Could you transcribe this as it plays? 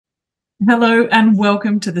Hello and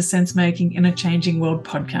welcome to the Sense Making in a Changing World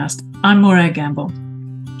podcast. I'm Morag.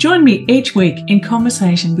 Join me each week in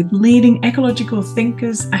conversation with leading ecological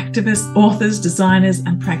thinkers, activists, authors, designers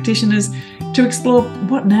and practitioners to explore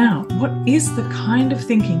what now? What is the kind of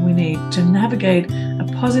thinking we need to navigate a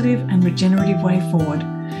positive and regenerative way forward?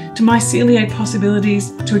 To myceliate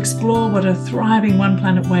possibilities, to explore what a thriving one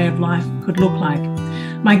planet way of life could look like.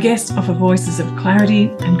 My guests offer voices of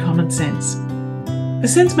clarity and common sense. The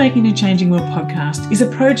Sense Making in a Changing World podcast is a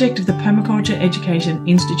project of the Permaculture Education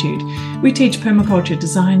Institute. We teach permaculture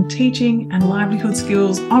design, teaching and livelihood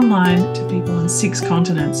skills online to people on 6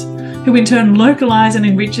 continents, who in turn localise and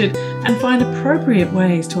enrich it and find appropriate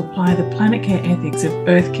ways to apply the planet care ethics of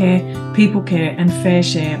earth care, people care and fair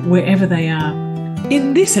share wherever they are.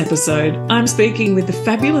 In this episode, I'm speaking with the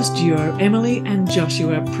fabulous duo Emily and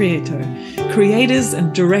Joshua Prieto, creators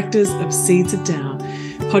and directors of Seeds of Tao,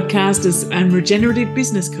 podcasters and regenerative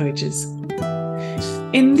business coaches.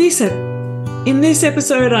 In this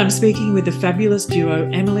episode, I'm speaking with the fabulous duo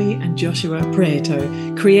Emily and Joshua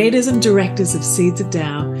Prieto, creators and directors of Seeds of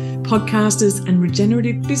Tao, podcasters and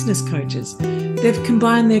regenerative business coaches. They've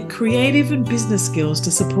combined their creative and business skills to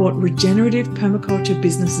support regenerative permaculture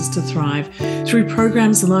businesses to thrive through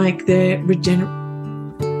programs like their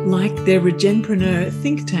Regenpreneur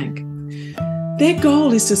think tank. Their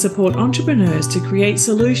goal is to support entrepreneurs to create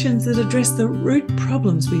solutions that address the root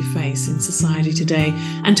problems we face in society today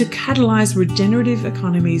and to catalyse regenerative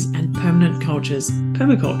economies and permacultures.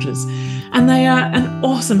 And they are an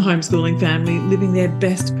awesome homeschooling family living their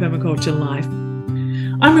best permaculture life.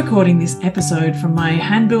 I'm recording this episode from my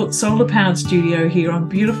hand-built solar-powered studio here on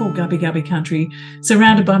beautiful Gubbi Gubbi country,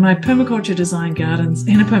 surrounded by my permaculture design gardens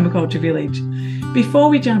in a permaculture village. Before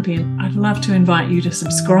we jump in, I'd love to invite you to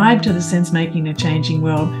subscribe to the Sense Making a Changing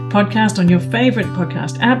World podcast on your favourite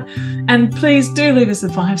podcast app. And please do leave us a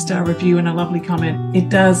 5-star review and a lovely comment. It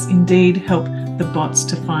does indeed help the bots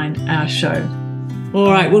to find our show.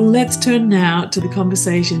 All right, well, let's turn now to the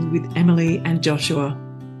conversation with Emily and Joshua.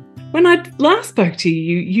 When I last spoke to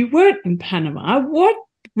you, you weren't in Panama. What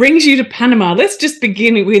brings you to Panama? Let's just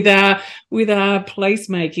begin with our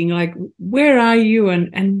placemaking. Like, where are you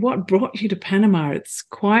and what brought you to Panama?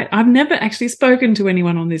 I've never actually spoken to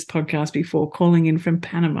anyone on this podcast before calling in from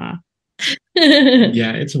Panama.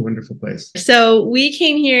 Yeah, it's a wonderful place. So we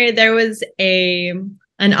came here. There was an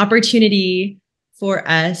opportunity for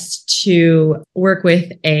us to work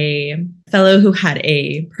with a fellow who had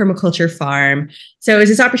a permaculture farm. So it was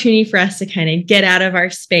this opportunity for us to kind of get out of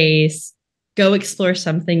our space, go explore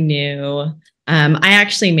something new. I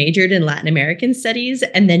actually majored in Latin American studies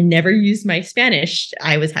and then never used my Spanish.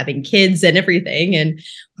 I was having kids and everything. And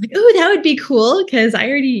I'm like, oh, that would be cool because I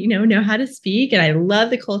already, know how to speak and I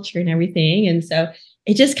love the culture and everything. And so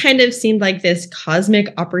it just kind of seemed like this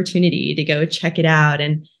cosmic opportunity to go check it out.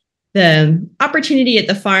 And the opportunity at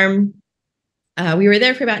the farm, we were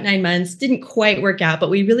there for about 9 months, didn't quite work out, but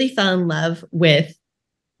we really fell in love with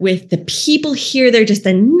the people here. They're just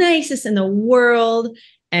the nicest in the world.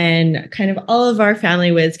 And kind of all of our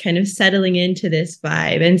family was kind of settling into this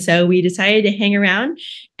vibe. And so we decided to hang around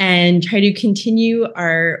and try to continue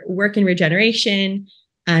our work in regeneration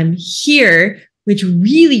here, which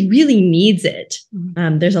really, really needs it.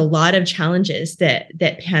 There's a lot of challenges that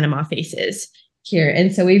Panama faces here.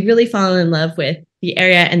 And so we've really fallen in love with the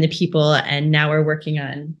area and the people. And now we're working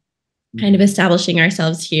on kind of establishing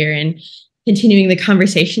ourselves here and continuing the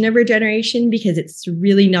conversation of regeneration because it's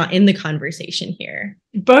really not in the conversation here.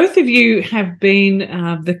 Both of you have been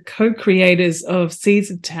the co-creators of Seeds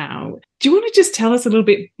of Tao. Do you want to just tell us a little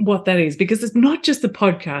bit what that is? Because it's not just the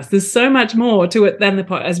podcast. There's so much more to it than the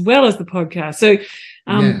podcast, as well as the podcast. So,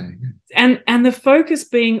 and the focus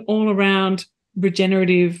being all around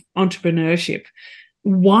regenerative entrepreneurship.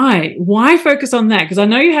 Why focus on that? Because I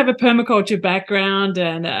know you have a permaculture background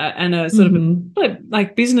and a sort of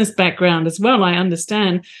like business background as well. I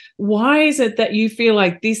understand. Why is it that you feel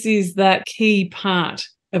like this is that key part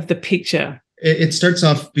of the picture? It starts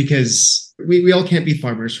off because we all can't be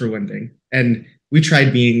farmers for one thing. And we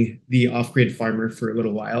tried being the off-grid farmer for a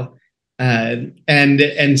little while.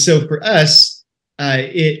 And so for us,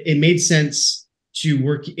 it made sense to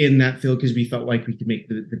work in that field because we felt like we could make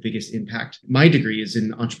the biggest impact. My degree is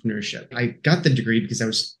in entrepreneurship. I got the degree because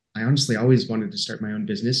I honestly always wanted to start my own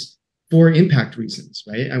business for impact reasons,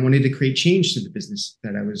 right? I wanted to create change to the business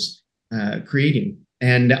that I was creating.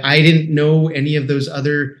 And I didn't know any of those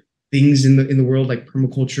other things in the world like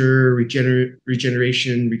permaculture,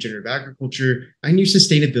 regeneration, regenerative agriculture. I knew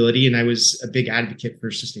sustainability and I was a big advocate for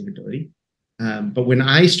sustainability. But when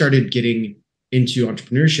I started getting into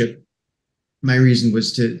entrepreneurship, my reason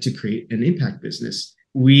was to create an impact business.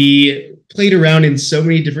 we played around in so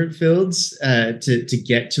many different fields to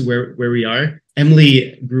get to where we are.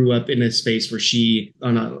 Emily grew up in a space where she,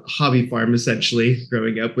 on a hobby farm, essentially,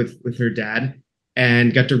 growing up with her dad,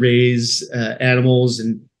 and got to raise animals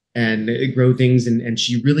and grow things, and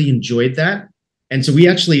she really enjoyed that. And so we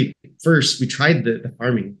actually we tried the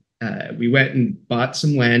farming. We went and bought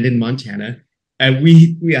some land in Montana, and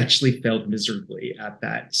we actually failed miserably at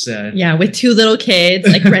that. Yeah, with 2 little kids,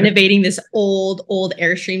 like renovating this old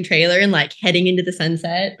Airstream trailer and like heading into the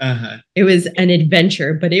sunset. It was an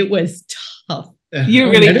adventure, but it was tough. You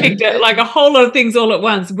really picked it like a whole lot of things all at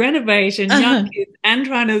once: renovation, young kids, and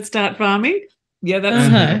trying to start farming. Yeah,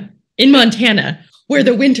 that's in Montana, where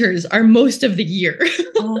the winters are most of the year.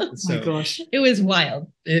 Oh my gosh, it was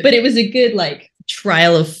wild, but it was a good like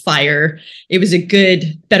trial of fire. It was a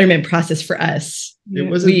good betterment process for us.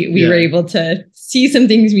 We were able to see some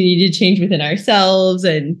things we needed to change within ourselves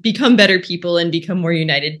and become better people and become more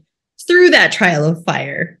united through that trial of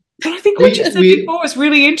fire. But I think what you said before is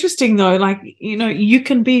really interesting, though. Like, you know, you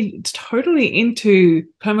can be totally into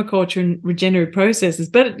permaculture and regenerative processes,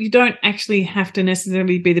 but you don't actually have to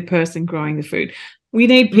necessarily be the person growing the food. We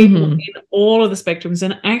need people in all of the spectrums.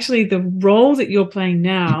 And actually, the role that you're playing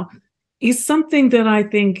now is something that I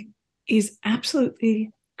think is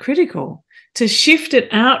absolutely critical, to shift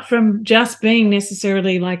it out from just being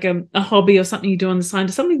necessarily like a hobby or something you do on the side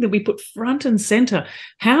to something that we put front and center.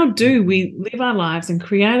 How do we live our lives and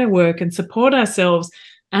create our work and support ourselves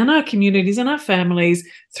and our communities and our families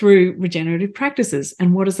through regenerative practices?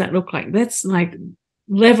 And what does that look like? Let's like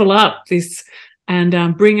level up this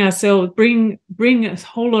and bring a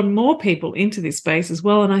whole lot more people into this space as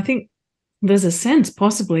well. And I think there's a sense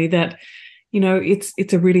possibly that, you know, it's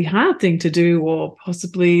a really hard thing to do, or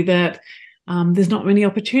possibly that there's not many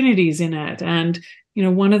opportunities in it. And, you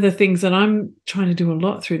know, one of the things that I'm trying to do a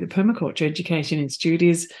lot through the Permaculture Education Institute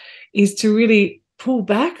is to really pull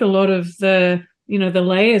back a lot of the, you know, the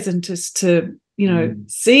layers and just to, you know,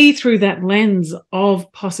 see through that lens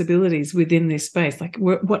of possibilities within this space. Like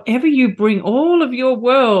whatever you bring all of your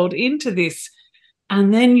world into this,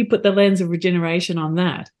 and then you put the lens of regeneration on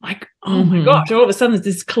that, like, oh my gosh, all of a sudden there's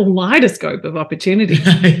this kaleidoscope of opportunity.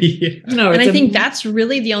 You know, and I think that's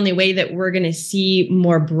really the only way that we're going to see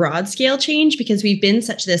more broad scale change, because we've been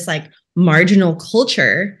such this like marginal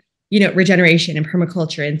culture, you know, regeneration and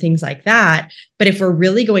permaculture and things like that. But if we're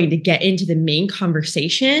really going to get into the main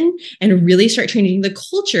conversation and really start changing the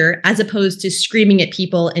culture, as opposed to screaming at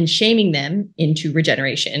people and shaming them into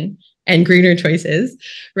regeneration and greener choices,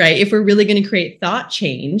 right? If we're really going to create thought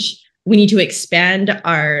change, we need to expand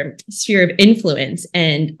our sphere of influence,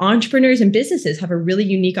 and entrepreneurs and businesses have a really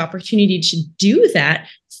unique opportunity to do that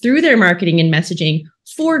through their marketing and messaging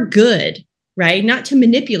for good, right? Not to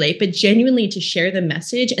manipulate, but genuinely to share the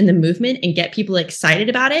message and the movement and get people excited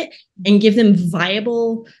about it and give them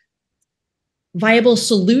viable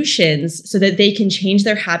solutions so that they can change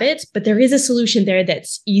their habits. But there is a solution there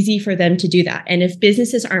that's easy for them to do that. And if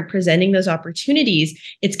businesses aren't presenting those opportunities,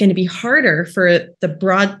 it's going to be harder for the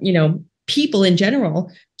broad, you know, people in general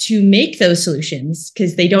to make those solutions,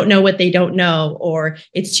 because they don't know what they don't know, or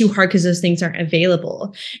it's too hard because those things aren't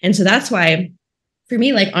available. And so that's why, for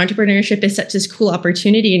me, like, entrepreneurship is such this cool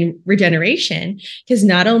opportunity in regeneration, because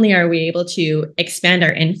not only are we able to expand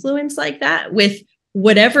our influence like that with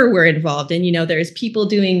whatever we're involved in, you know, there's people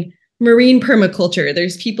doing marine permaculture,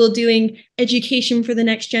 there's people doing education for the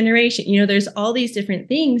next generation, you know, there's all these different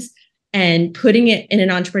things, and putting it in an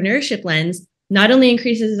entrepreneurship lens not only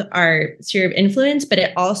increases our sphere of influence, but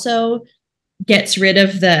it also gets rid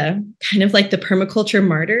of the kind of like the permaculture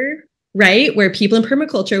martyr, right? Where people in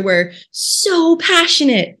permaculture were so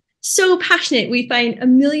passionate. We find a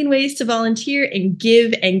million ways to volunteer and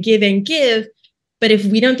give and give and give. But if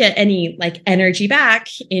we don't get any like energy back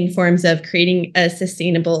in forms of creating a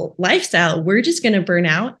sustainable lifestyle, we're just going to burn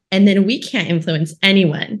out, and then we can't influence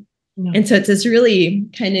anyone. No. And so it's this really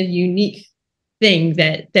kind of unique thing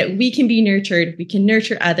that we can be nurtured, we can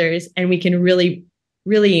nurture others, and we can really,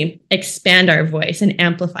 really expand our voice and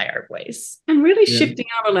amplify our voice. And really shifting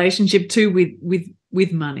our relationship too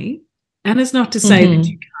with money. And it's not to say that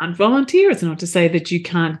you can't volunteer. It's not to say that you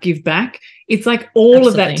can't give back. It's like all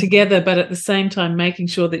of that together, but at the same time, making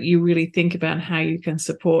sure that you really think about how you can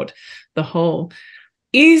support the whole.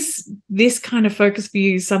 Is this kind of focus for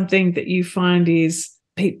you something that you find is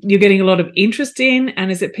you're getting a lot of interest in?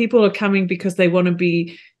 And is it people are coming because they want to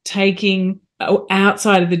be taking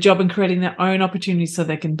outside of the job and creating their own opportunities so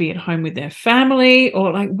they can be at home with their family?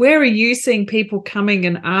 Or like, where are you seeing people coming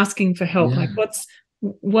and asking for help? Like,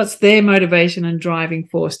 what's their motivation and driving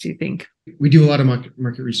force, do you think? We do a lot of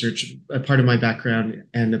market research. A part of my background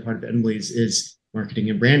and a part of Emily's is marketing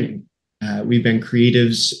and branding. We've been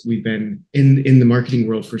creatives. We've been in the marketing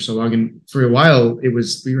world for so long. And for a while,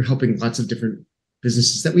 we were helping lots of different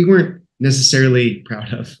businesses that we weren't necessarily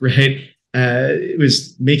proud of, right? It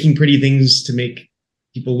was making pretty things to make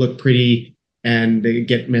people look pretty and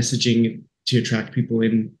get messaging to attract people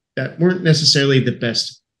in that weren't necessarily the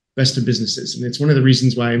best of businesses. And it's one of the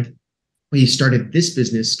reasons why we started this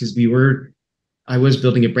business, because I was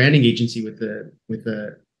building a branding agency with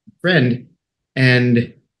a friend.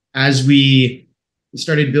 And as we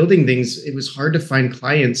started building things, it was hard to find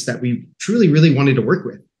clients that we truly, really wanted to work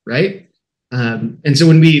with, right? And so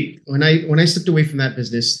when I stepped away from that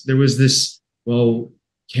business, there was this, well,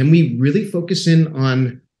 can we really focus in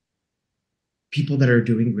on people that are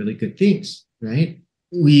doing really good things, right?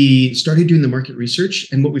 We started doing the market research,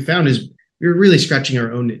 and what we found is we were really scratching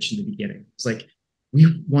our own niche in the beginning. It's like,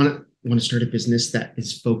 we want to start a business that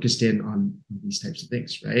is focused in on these types of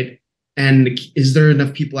things, right? And is there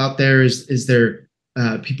enough people out there? Is there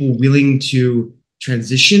people willing to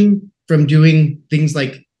transition from doing things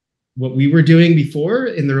like what we were doing before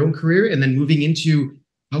in their own career, and then moving into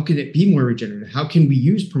how can it be more regenerative? How can we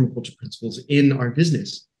use permaculture principles in our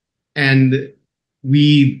business? And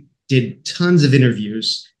we did tons of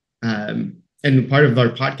interviews. And part of our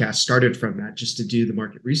podcast started from that, just to do the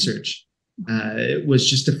market research. It was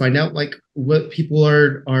just to find out like what people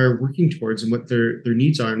are working towards and what their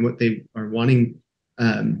needs are and what they are wanting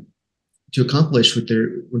to accomplish with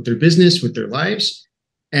their business, with their lives.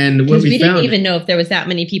 And what we found, didn't even know if there was that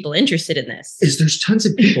many people interested in this. There's tons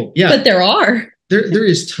of people. Yeah. But there are. There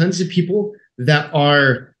is tons of people that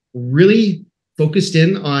are really focused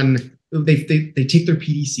in on, they take their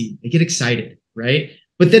PDC, they get excited, right?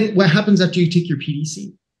 But then what happens after you take your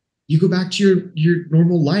PDC? You go back to your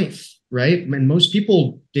normal life, right? And most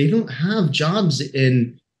people, they don't have jobs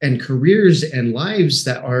and careers and lives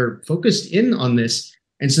that are focused in on this.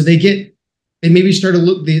 And so they maybe start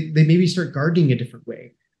gardening a different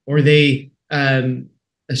way, or they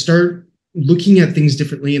start looking at things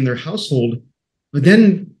differently in their household. But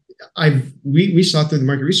then we saw through the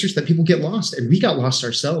market research that people get lost, and we got lost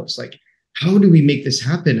ourselves. Like, how do we make this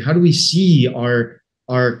happen? How do we see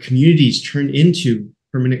our communities turn into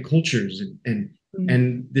permanent cultures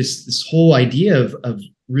and this whole idea of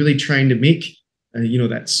really trying to make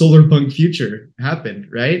that solar punk future happen,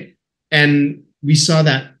 right? And we saw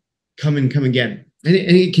that come again, and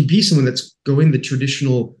it could be someone that's going the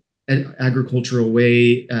traditional agricultural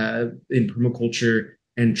way in permaculture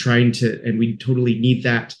and and we totally need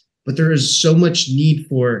that. But there is so much need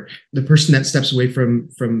for the person that steps away from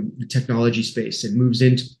the technology space and moves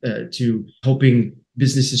into to helping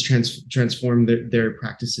businesses transform their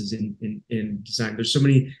practices in design. There's so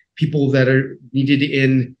many people that are needed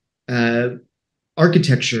in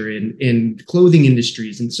architecture, in clothing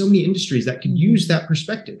industries, and so many industries that could use that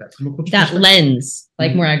perspective, that lens,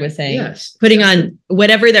 like Morag was saying. Yes, putting on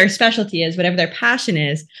whatever their specialty is, whatever their passion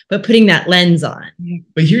is, but putting that lens on.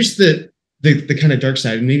 But here's the kind of dark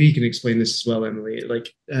side, and maybe you can explain this as well, Emily.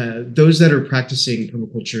 Like those that are practicing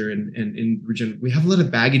permaculture and in regenerative, we have a lot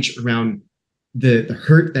of baggage around the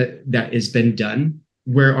hurt that has been done,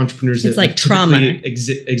 where entrepreneurs, it's like trauma.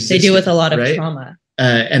 They deal with a lot of trauma.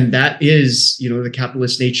 And that is, the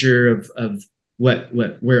capitalist nature of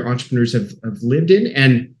where entrepreneurs have lived in,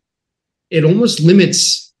 and it almost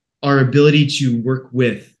limits our ability to work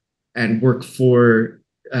with and work for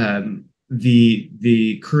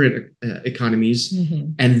the current economies,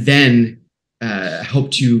 mm-hmm. and then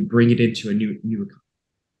help to bring it into a new economy.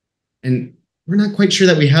 And we're not quite sure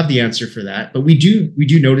that we have the answer for that, but we do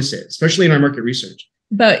notice it, especially in our market research.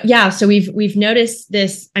 But yeah, so we've noticed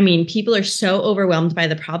this. I mean, people are so overwhelmed by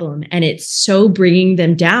the problem, and it's so bringing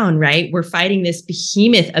them down, right? We're fighting this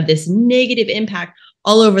behemoth of this negative impact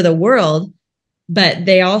all over the world, but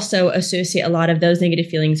they also associate a lot of those negative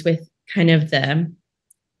feelings with kind of the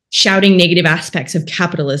shouting negative aspects of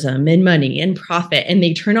capitalism and money and profit. And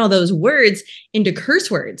they turn all those words into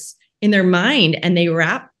curse words in their mind, and they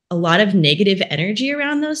wrap a lot of negative energy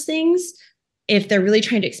around those things. If they're really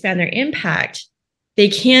trying to expand their impact, they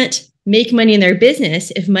can't make money in their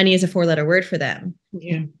business if money is a 4-letter word for them.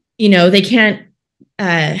 Yeah. They can't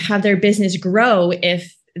have their business grow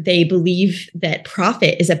if they believe that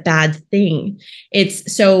profit is a bad thing.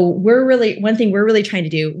 One thing we're really trying to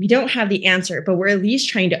do, we don't have the answer, but we're at least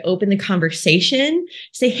trying to open the conversation,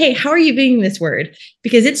 say, hey, how are you viewing this word?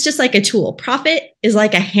 Because it's just like a tool. Profit is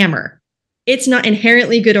like a hammer. It's not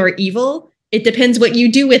inherently good or evil. It depends what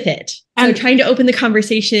you do with it. So trying to open the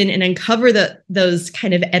conversation and uncover those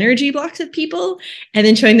kind of energy blocks of people, and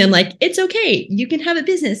then showing them like, it's okay. You can have a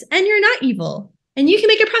business and you're not evil. and you can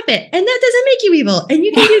make a profit, and that doesn't make you evil, and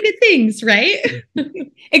you can do good things, right?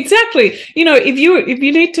 Exactly. If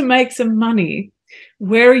you need to make some money,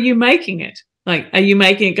 where are you making it? Like, are you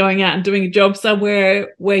making it going out and doing a job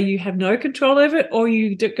somewhere where you have no control over it, or are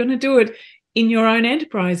you going to do it in your own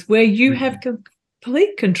enterprise where you have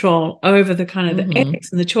complete control over the kind of the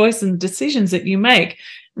ethics and the choice and decisions that you make?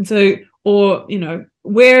 And so, or,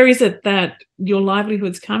 where is it that your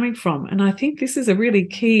livelihood's coming from? And I think this is a really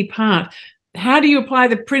key part. How do you apply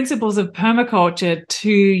the principles of permaculture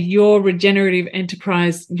to your regenerative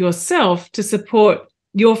enterprise yourself to support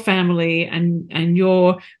your family and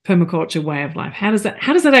your permaculture way of life? How does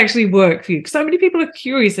that actually work for you? So many people are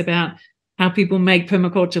curious about how people make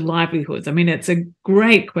permaculture livelihoods. I mean, it's a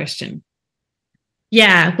great question.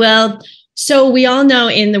 Yeah, well, so we all know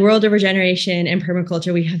in the world of regeneration and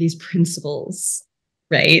permaculture, we have these principles,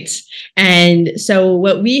 right? And so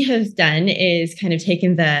what we have done is kind of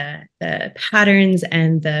taken the patterns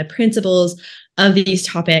and the principles of these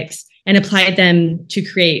topics and applied them to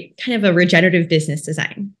create kind of a regenerative business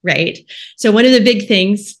design, right? So one of the big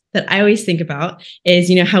things that I always think about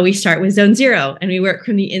is, how we start with zone zero and we work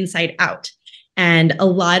from the inside out. And a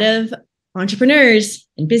lot of entrepreneurs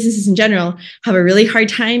and businesses in general have a really hard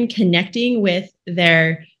time connecting with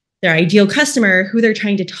their ideal customer, who they're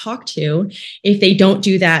trying to talk to, if they don't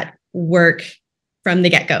do that work from the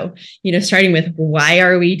get-go. Starting with, why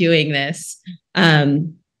are we doing this?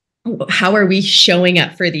 How are we showing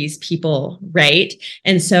up for these people, right?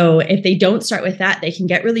 And so if they don't start with that, they can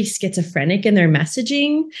get really schizophrenic in their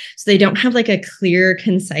messaging. So they don't have like a clear,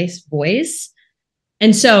 concise voice.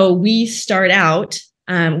 And so we start out,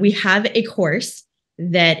 we have a course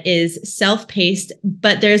that is self-paced,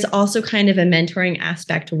 but there's also kind of a mentoring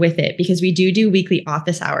aspect with it, because we do weekly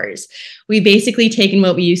office hours. We basically taken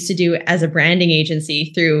what we used to do as a branding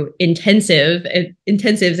agency through intensives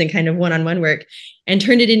and kind of one-on-one work and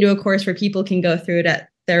turned it into a course where people can go through it at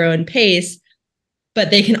their own pace, but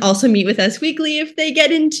they can also meet with us weekly if they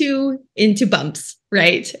get into bumps,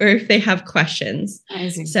 right? Or if they have questions.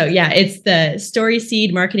 Amazing. So yeah, it's the Story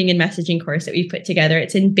Seed marketing and messaging course that we've put together.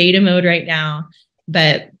 It's in beta mode right now,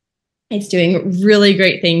 but it's doing really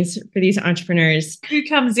great things for these entrepreneurs. Who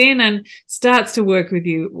comes in and starts to work with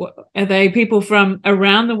you? Are they people from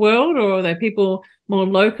around the world, or are they people more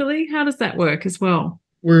locally? How does that work as well?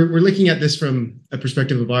 We're looking at this from a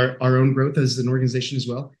perspective of our own growth as an organization as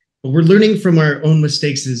well. But we're learning from our own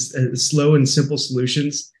mistakes as slow and simple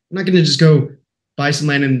solutions. I'm not going to just go buy some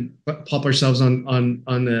land and pop ourselves on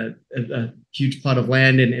a huge plot of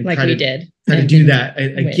land and like try to do that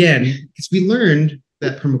again, because we learned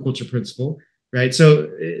that permaculture principle, right? So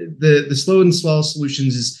the slow and small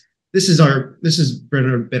solutions this has been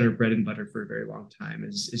our bread and butter for a very long time,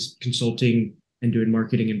 is consulting and doing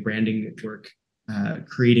marketing and branding work,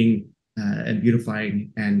 creating and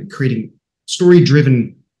beautifying and creating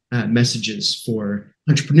story-driven messages for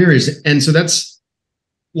entrepreneurs. And so that's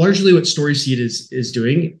largely what Story Seed is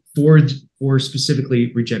doing for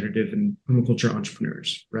specifically regenerative and permaculture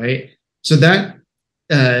entrepreneurs, right? So that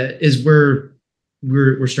is where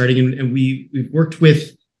we're starting, and we've worked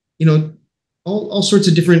with all sorts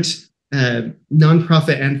of different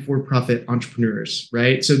nonprofit and for-profit entrepreneurs,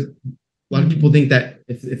 right? So a lot of people think that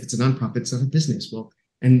if it's a nonprofit, it's not a business. Well,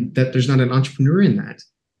 and that there's not an entrepreneur in that.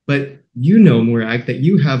 But Morag, that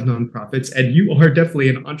you have nonprofits and you are definitely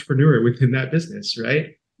an entrepreneur within that business,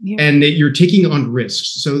 right? Yeah. And that you're taking on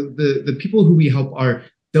risks. So the people who we help are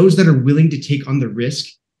those that are willing to take on the risk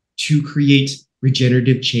to create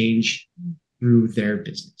regenerative change through their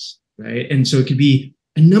business, right? And so it could be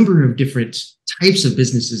a number of different types of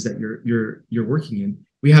businesses that you're working in.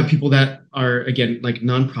 We have people that are, again, like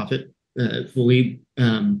nonprofit, fully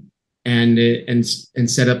and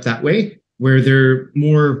set up that way, where they're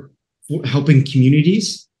more helping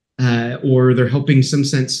communities, or they're helping some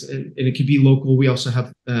sense, and it could be local. We also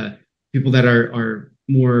have people that are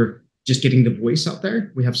more just getting the voice out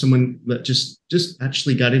there. We have someone that just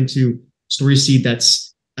actually got into Story Seed.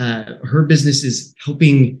 That's her business is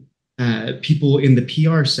helping people in the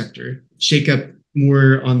PR sector shake up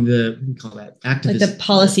more on the, what do you call that? Activism. Like the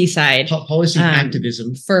policy side. Policy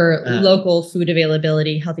activism. For local food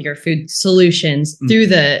availability, healthier food solutions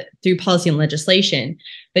through policy and legislation.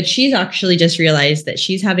 But she's actually just realized that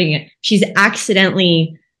she's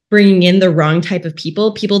accidentally bringing in the wrong type of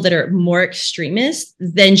people that are more extremist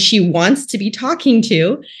than she wants to be talking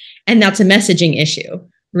to. And that's a messaging issue,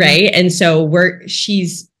 right? And so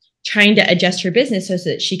she's trying to adjust her business so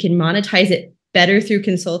that she can monetize it better through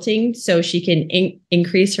consulting, so she can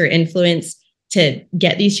increase her influence to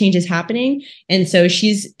get these changes happening. And so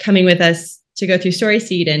she's coming with us to go through Story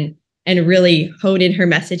Seed and and really hone in her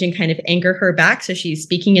message and kind of anchor her back so she's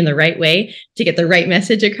speaking in the right way to get the right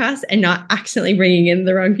message across and not accidentally bringing in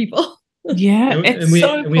the wrong people. Yeah, it's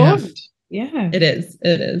so important. Yeah, it is.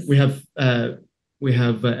 It is. We have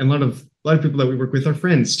and a lot of people that we work with are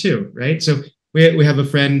friends too, right? So we have a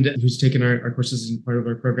friend who's taken our courses as part of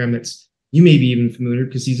our program that's, you may be even familiar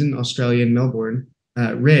because he's in Australia, in Melbourne.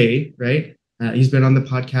 Ray, right? He's been on the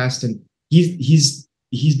podcast, and he's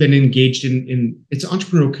been engaged in it's an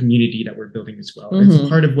entrepreneurial community that we're building as well. Mm-hmm. It's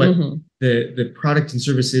part of what the product and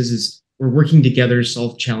services is. We're working together to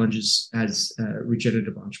solve challenges as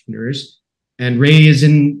regenerative entrepreneurs. And Ray is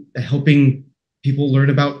in helping people learn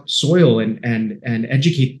about soil and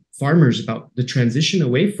educate farmers about the transition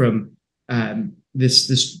away from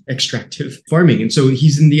this extractive farming. And so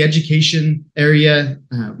he's in the education area.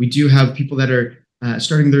 We do have people that are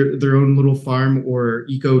starting their own little farm or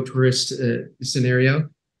eco-tourist scenario.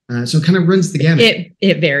 So it kind of runs the gamut.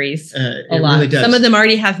 It varies a lot. Really does. Some of them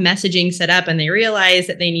already have messaging set up and they realize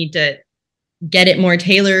that they need to get it more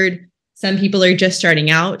tailored. Some people are just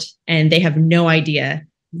starting out and they have no idea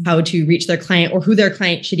how to reach their client or who their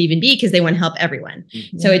client should even be because they want to help everyone.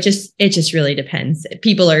 Mm-hmm. So it just really depends.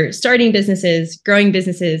 People are starting businesses, growing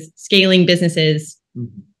businesses, scaling businesses.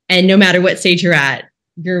 Mm-hmm. And no matter what stage you're at,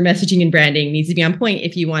 your messaging and branding needs to be on point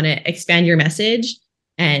if you want to expand your message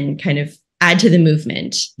and kind of add to the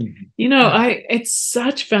movement. Mm-hmm. You know, it's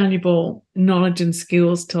such valuable knowledge and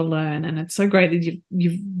skills to learn. And it's so great that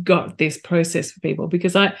you've got this process for people,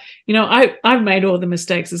 because I've made all the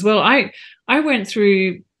mistakes as well. I went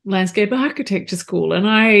through landscape architecture school and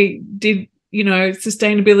I did,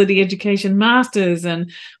 sustainability education masters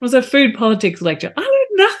and was a food politics lecturer. I learned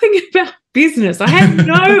nothing about business. I had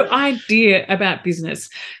no idea about business.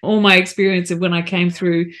 All my experience of when I came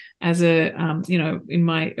through as a, in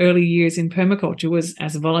my early years in permaculture was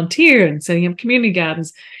as a volunteer and setting up community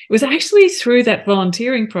gardens. It was actually through that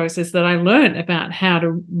volunteering process that I learned about how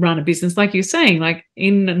to run a business, like you're saying, like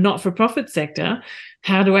in the not-for-profit sector,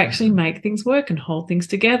 how to actually make things work and hold things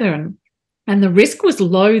together. And the risk was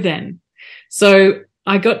low then. So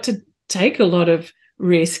I got to take a lot of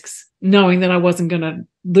risks knowing that I wasn't going to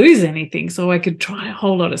lose anything, so I could try a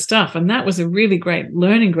whole lot of stuff. And that was a really great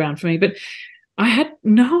learning ground for me. But I had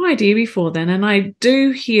no idea before then. And I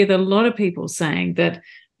do hear that a lot of people saying that,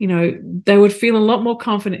 they would feel a lot more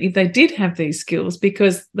confident if they did have these skills,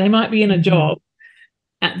 because they might be in a job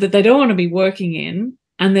that they don't want to be working in,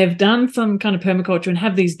 and they've done some kind of permaculture and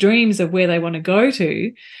have these dreams of where they want to go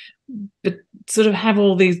to, but sort of have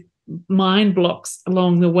all these mind blocks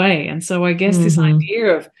along the way. And so I guess this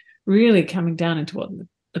idea of really coming down into what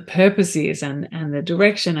the purpose is and the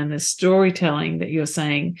direction and the storytelling that you're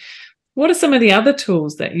saying. What are some of the other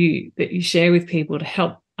tools that you share with people to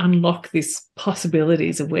help unlock these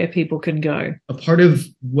possibilities of where people can go? A part of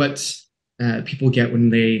what people get when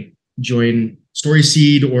they join Story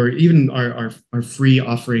Seed or even our free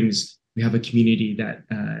offerings, we have a community that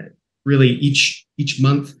really each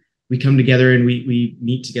month we come together and we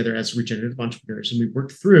meet together as regenerative entrepreneurs, and we work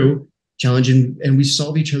through challenge and we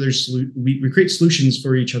solve each other's, we create solutions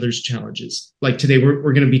for each other's challenges. Like today,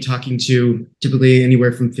 we're going to be talking to typically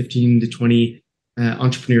anywhere from 15 to 20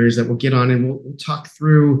 entrepreneurs that will get on, and we'll talk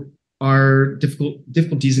through our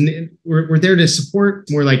difficulties. And we're there to support.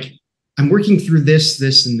 More like, I'm working through this,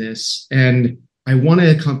 and this, and I want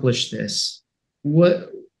to accomplish this.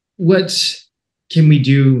 What can we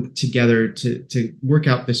do together to work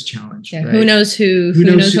out this challenge? Yeah, right? Who knows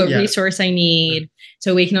what resource I need?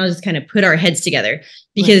 So we can all just kind of put our heads together,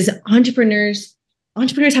 because entrepreneurs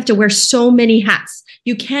have to wear so many hats.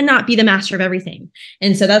 You cannot be the master of everything.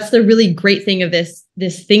 And so that's the really great thing of this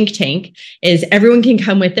think tank, is everyone can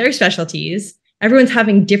come with their specialties. Everyone's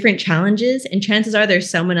having different challenges, and chances are there's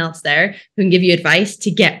someone else there who can give you advice to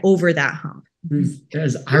get over that hump.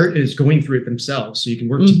 As art is going through it themselves, so you can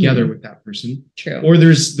work together with that person. True. Or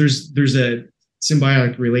there's a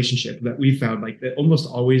symbiotic relationship that we found, like, that almost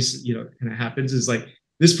always kind of happens, is like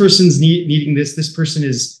this person's needing this person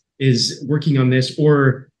is working on this,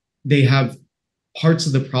 or they have parts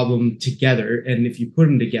of the problem together, and if you put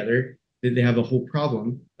them together, they have a whole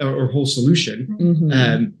problem or whole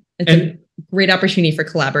solution. It's a great opportunity for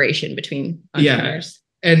collaboration between entrepreneurs.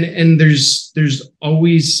 And there's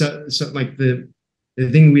always something like the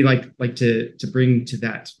thing we like to bring to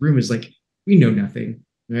that room is like, we know nothing,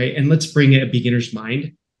 right? And let's bring a beginner's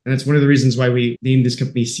mind. And that's one of the reasons why we named this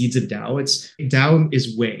company Seeds of Tao. Tao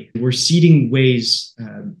is way. We're seeding ways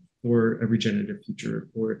for a regenerative future,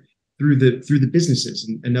 or through the businesses.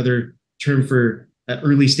 And another term for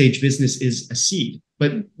early stage business is a seed.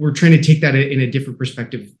 but we're trying to take that in a different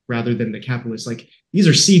perspective rather than the capitalist. Like, these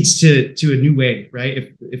are seeds to a new way,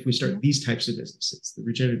 right? If we start these types of businesses, the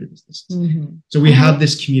regenerative businesses. Mm-hmm. So we have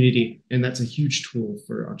this community, and that's a huge tool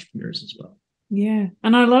for entrepreneurs as well. Yeah.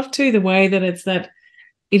 And I love too the way that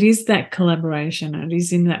it is that collaboration, it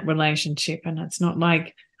is in that relationship, and it's not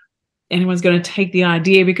like anyone's going to take the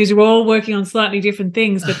idea, because you're all working on slightly different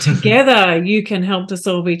things, but together you can help to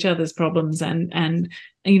solve each other's problems and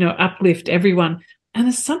uplift everyone. And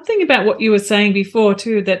there's something about what you were saying before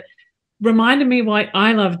too that reminded me why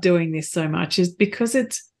I love doing this so much, is because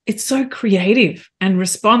it's so creative and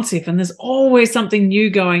responsive, and there's always something new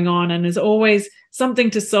going on, and there's always something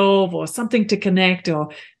to solve or something to connect, or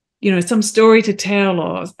some story to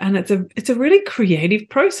tell, and it's a really creative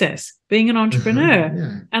process being an entrepreneur.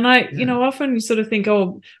 Yeah. And I often sort of think,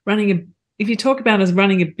 if you talk about as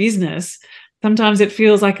running a business, sometimes it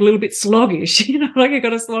feels like a little bit sluggish, like you've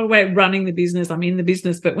got a slog way of running the business. I'm in the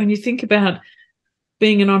business. But when you think about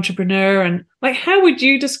being an entrepreneur, and like, how would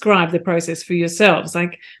you describe the process for yourselves?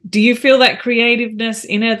 Like, do you feel that creativeness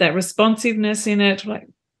in it, that responsiveness in it? Like,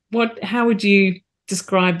 how would you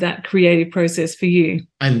describe that creative process for you?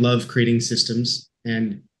 I love creating systems,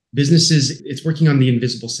 and businesses, it's working on the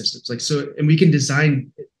invisible systems. And we can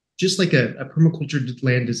design just like a permaculture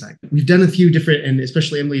land design. We've done a few different, and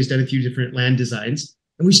especially Emily has done a few different land designs,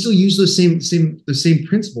 and we still use those same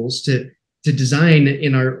principles to design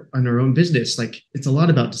in our own business. Like, it's a lot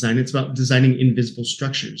about design. It's about designing invisible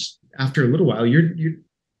structures. After a little while,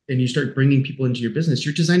 you start bringing people into your business,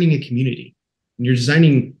 you're designing a community, and you're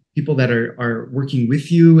designing people that are working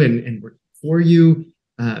with you and working for you.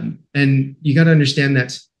 And you got to understand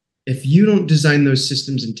that if you don't design those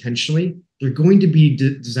systems intentionally, they're going to be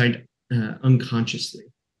designed unconsciously,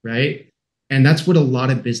 right? And that's what a lot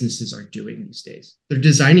of businesses are doing these days. They're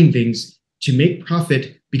designing things to make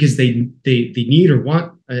profit because they need or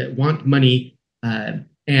want money,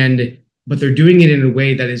 but they're doing it in a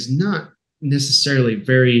way that is not necessarily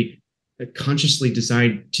very consciously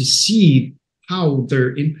designed to see how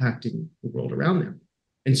they're impacting the world around them.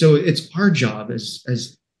 And so it's our job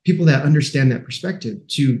as people that understand that perspective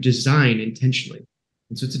to design intentionally.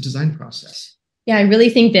 And so it's a design process. Yeah, I really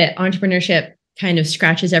think that entrepreneurship kind of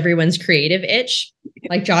scratches everyone's creative itch.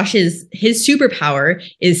 Like his superpower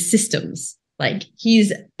is systems. Like,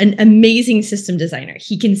 he's an amazing system designer.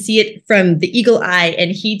 He can see it from the eagle eye,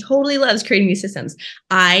 and he totally loves creating these systems.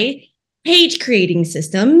 I hate creating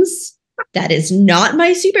systems. That is not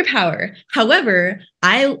my superpower. However,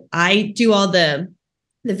 I do all the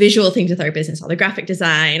visual things with our business, all the graphic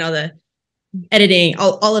design, all the editing,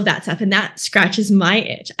 all of that stuff. And that scratches my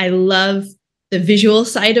itch. I love the visual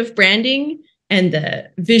side of branding and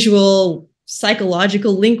the visual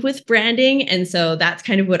psychological link with branding. And so that's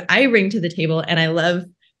kind of what I bring to the table. And I love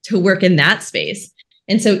to work in that space.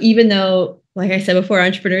 And so even though, like I said before,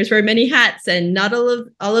 entrepreneurs wear many hats, and not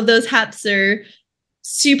all of those hats are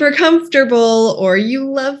super comfortable or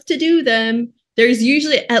you love to do them, there's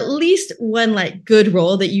usually at least one like good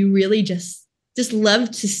role that you really just love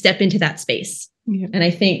to step into that space. Yeah. And I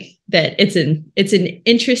think that it's an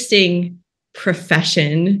interesting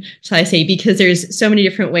profession, shall I say, because there's so many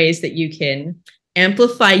different ways that you can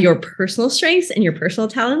amplify your personal strengths and your personal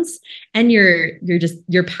talents and your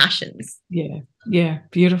passions. Yeah,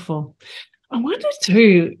 beautiful. I wonder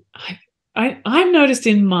too, I've noticed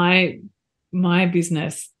in my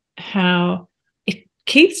business how it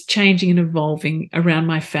keeps changing and evolving around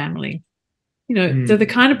my family. So the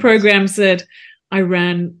kind of programs that I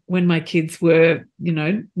ran when my kids were,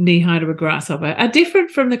 knee-high to a grasshopper are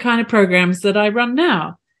different from the kind of programs that I run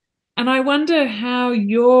now. And I wonder how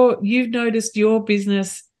you've noticed your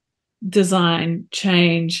business design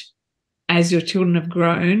change as your children have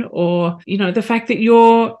grown, or, the fact that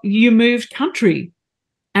you moved country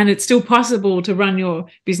and it's still possible to run your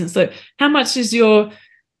business. So how much does your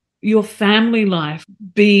family life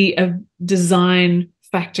be a design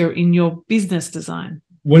factor in your business design?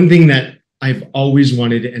 One thing that I've always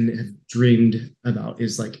wanted and have dreamed about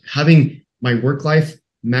is like having my work life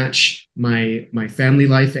match my family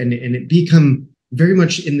life and it become very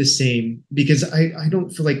much in the same, because I don't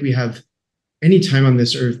feel like we have any time on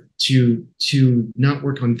this earth to not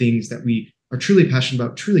work on things that we are truly passionate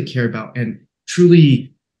about, truly care about, and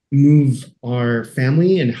truly move our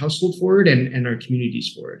family and household forward and our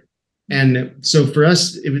communities forward. And so for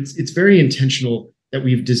us, it's very intentional that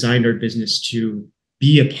we've designed our business to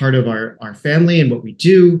be a part of our family and what we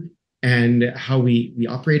do and how we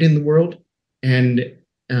operate in the world, and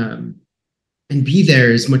be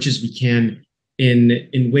there as much as we can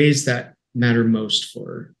in ways that matter most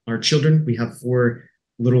for our children. We have 4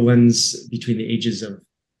 little ones between the ages of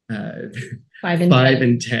 5 and 10. 5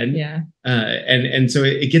 and 10. Yeah. And so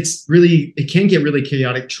it can get really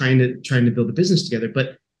chaotic trying to build a business together.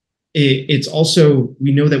 But it's also,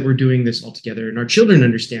 we know that we're doing this all together, and our children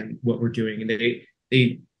understand what we're doing, and they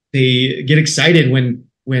get excited when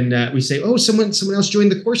we say, oh, someone else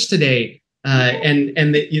joined the course today,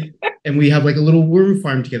 and we have like a little worm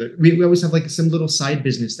farm together. We always have like some little side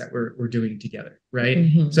business that we're doing together, right?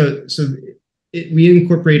 Mm-hmm. So we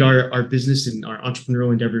incorporate our business and our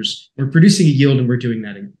entrepreneurial endeavors. We're producing a yield, and we're doing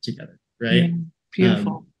that together, right? Yeah,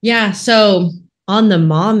 beautiful. Yeah. So on the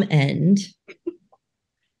mom end,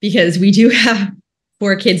 because we do have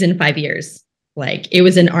 4 kids in 5 years, like it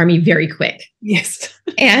was an army very quick. Yes.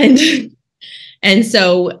 And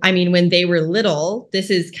so, I mean, when they were little, this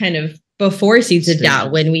is kind of before Seeds of Tao,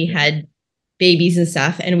 when we had babies and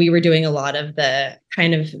stuff, and we were doing a lot of the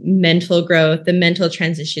kind of mental growth, the mental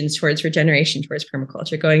transitions towards regeneration, towards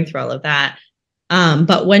permaculture, going through all of that.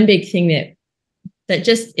 But one big thing that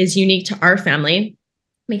just is unique to our family,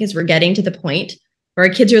 because we're getting to the point where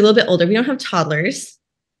our kids are a little bit older. We don't have toddlers.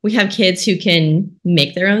 We have kids who can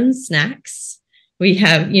make their own snacks. We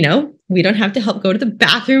have, we don't have to help go to the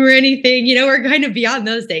bathroom or anything. We're kind of beyond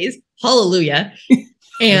those days. Hallelujah.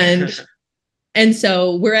 And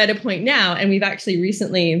so we're at a point now, and we've actually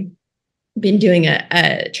recently been doing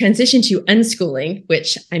a transition to unschooling,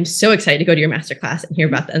 which I'm so excited to go to your masterclass and hear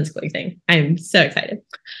about the unschooling thing. I'm so excited.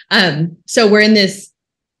 So we're in this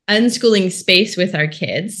unschooling space with our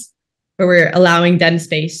kids, where we're allowing them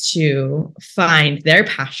space to find their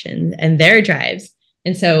passion and their drives.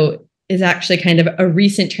 And so is actually kind of a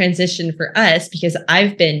recent transition for us, because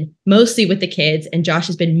I've been mostly with the kids and Josh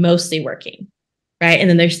has been mostly working, right? And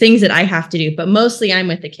then there's things that I have to do, but mostly I'm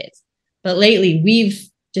with the kids. But lately we've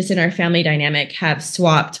just in our family dynamic have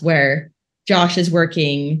swapped, where Josh is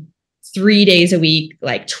working 3 days a week,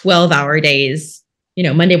 like 12-hour days,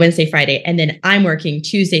 Monday, Wednesday, Friday. And then I'm working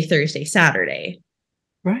Tuesday, Thursday, Saturday.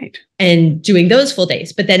 Right. And doing those full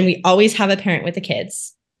days. But then we always have a parent with the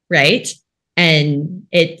kids, right? And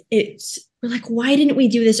we're like, why didn't we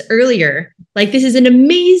do this earlier? Like, this is an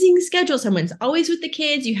amazing schedule. Someone's always with the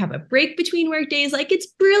kids. You have a break between work days. Like, it's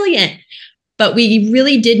brilliant. But we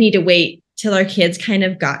really did need to wait till our kids kind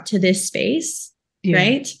of got to this space,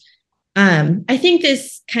 right? I think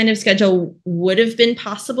this kind of schedule would have been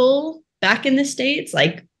possible back in the States.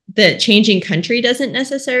 Like, the changing country doesn't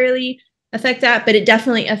necessarily affect that, but it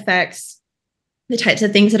definitely affects the types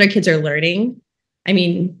of things that our kids are learning. I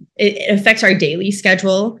mean, it affects our daily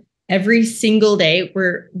schedule. Every single day,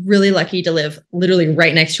 we're really lucky to live literally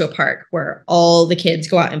right next to a park where all the kids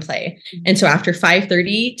go out and play. And so after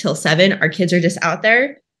 5:30 till 7, our kids are just out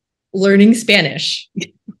there learning Spanish.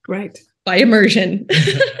 Right. By immersion,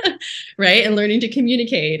 right? And learning to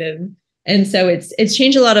communicate. And so it's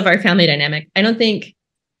changed a lot of our family dynamic. I don't think,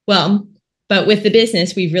 but with the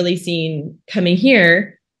business, we've really seen coming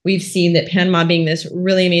here, we've seen that Panama being this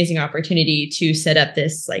really amazing opportunity to set up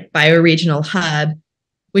this like bioregional hub,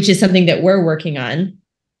 which is something that we're working on,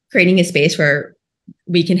 creating a space where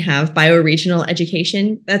we can have bioregional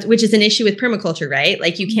education, which is an issue with permaculture, right?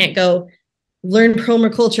 Like, you can't go learn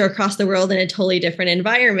permaculture across the world in a totally different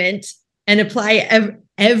environment and apply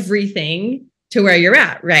everything to where you're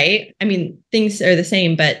at, right? I mean, things are the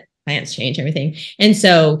same, but plants change everything. And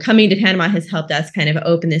so coming to Panama has helped us kind of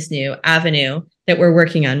open this new avenue that we're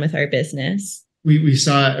working on with our business. We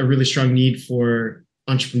saw a really strong need for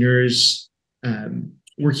entrepreneurs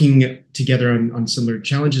working together on similar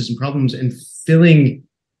challenges and problems, and filling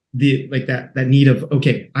that need of,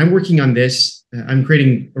 okay, I'm working on this. I'm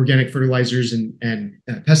creating organic fertilizers and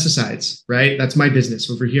pesticides, right? That's my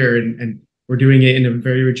business over here. And we're doing it in a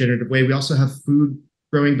very regenerative way. We also have food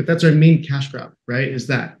growing, but that's our main cash crop, right? Is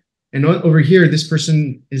that. And over here, this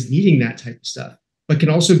person is needing that type of stuff, but can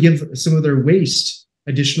also give some of their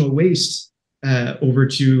additional waste over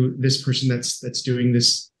to this person that's doing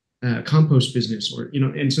this compost business, or,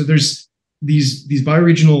 and so there's these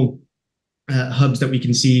bioregional hubs that we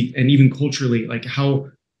can see, and even culturally, like how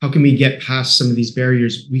can we get past some of these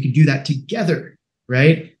barriers? We could do that together,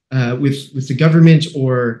 right? With the government,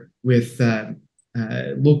 or with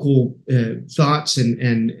local thoughts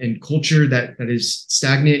and culture that is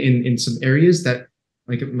stagnant in some areas, that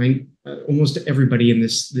like almost everybody in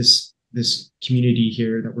this community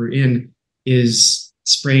here that we're in is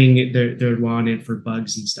spraying their lawn in for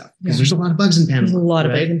bugs and stuff, because there's a lot of bugs in Panama. There's a lot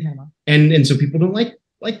of bugs in Panama, and so people don't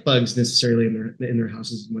like bugs necessarily in their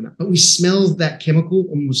houses and whatnot, but we smell that chemical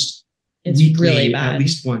almost weekly, really bad. At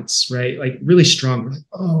least once, right? Like really strong. We're like,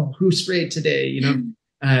 oh, who sprayed today?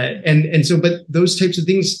 And so, but those types of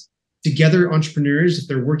things together, entrepreneurs, if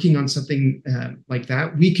they're working on something like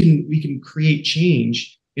that, we can create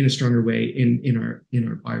change in a stronger way in our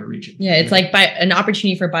bioregion. Yeah, it's like an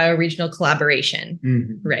opportunity for bioregional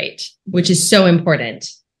collaboration, right? Which is so important.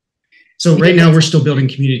 So right now we're still building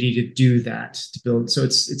community to do that, so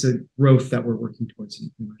it's a growth that we're working towards.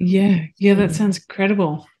 Yeah, that sounds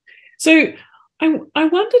incredible. So I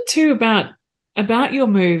wondered too about your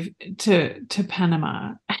move to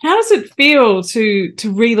Panama. How does it feel to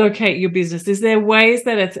relocate your business? Is there ways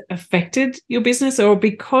that it's affected your business, or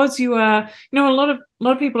because you are, a lot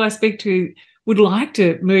of people I speak to would like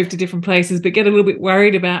to move to different places but get a little bit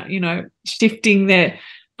worried about, shifting there.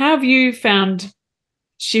 How have you found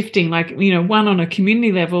shifting, like, one on a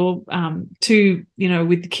community level, two,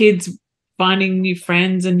 with the kids finding new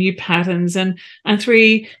friends and new patterns, and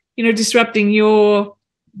three, disrupting your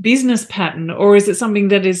business pattern? Or is it something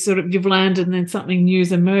that is sort of you've landed and then something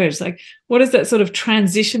new's emerged? Like, what is that sort of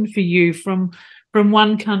transition for you from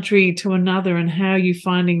one country to another, and how are you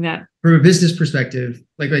finding that? From a business perspective,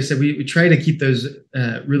 like I said, we try to keep those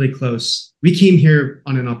really close. We came here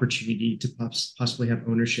on an opportunity to possibly have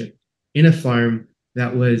ownership in a farm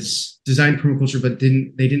that was designed permaculture, but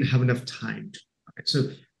they didn't have enough time. So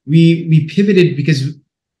we pivoted, because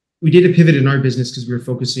we did a pivot in our business because we were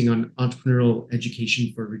focusing on entrepreneurial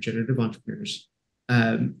education for regenerative entrepreneurs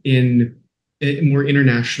in a more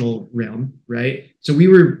international realm, right? So we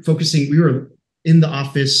were in the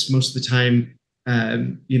office most of the time.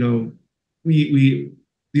 The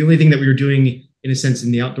only thing that we were doing, in a sense,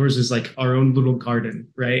 in the outdoors is like our own little garden,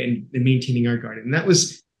 right? And maintaining our garden. And that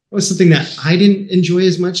was something that I didn't enjoy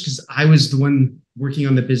as much, because I was the one working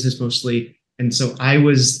on the business mostly. And so I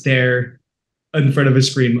was there in front of a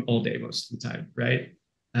screen all day most of the time, right?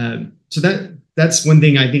 So that's one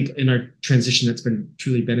thing I think in our transition that's been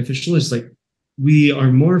truly beneficial, is like we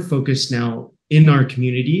are more focused now in our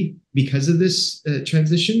community because of this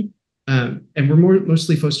transition, and we're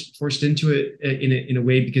mostly forced into it in a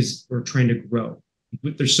way because we're trying to grow.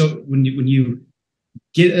 There's when you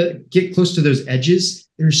get close to those edges,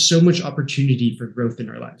 there's so much opportunity for growth in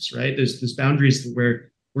our lives, right? There's boundaries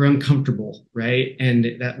where we're uncomfortable, right? And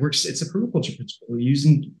that works. It's a permaculture principle. We use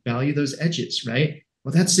and value those edges, right?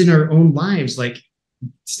 Well, that's in our own lives. Like,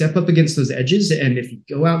 step up against those edges, and if you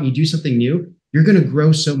go out and you do something new, you're going to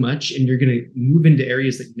grow so much, and you're going to move into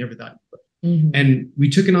areas that you never thought you would. And we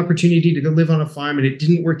took an opportunity to go live on a farm, and it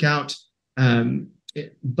didn't work out.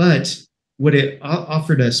 But what it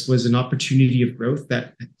offered us was an opportunity of growth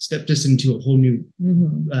that stepped us into a whole new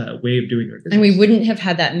way of doing our business. And we wouldn't have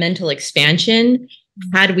had that mental expansion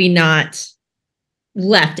had we not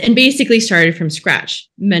left and basically started from scratch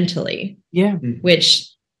mentally. Yeah. Which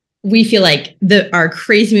we feel like our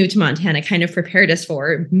crazy move to Montana kind of prepared us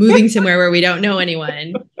for moving somewhere where we don't know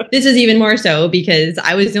anyone. This is even more so because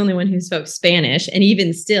I was the only one who spoke Spanish. And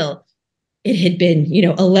even still, it had been,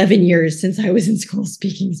 11 years since I was in school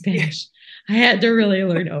speaking Spanish. I had to really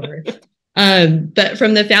learn over. But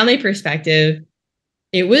from the family perspective,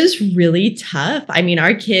 it was really tough. I mean,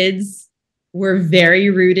 our kids were very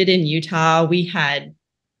rooted in Utah. We had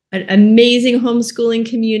an amazing homeschooling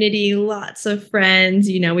community, lots of friends.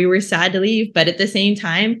 We were sad to leave, but at the same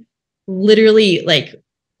time, literally, like,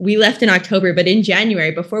 we left in October, but in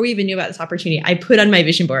January, before we even knew about this opportunity, I put on my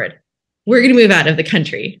vision board, we're going to move out of the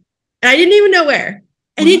country. And I didn't even know where.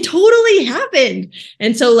 And it totally happened.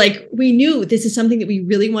 And so, like, we knew this is something that we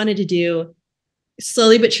really wanted to do.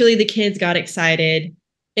 Slowly but surely, the kids got excited.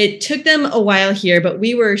 It took them a while here, but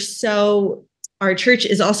our church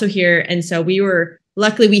is also here. And so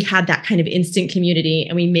luckily we had that kind of instant community,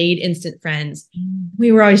 and we made instant friends.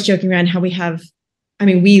 We were always joking around how we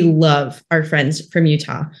love our friends from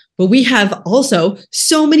Utah, but we have also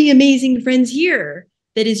so many amazing friends here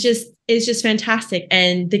that is just fantastic.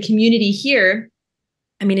 And the community here,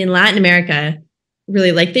 in Latin America,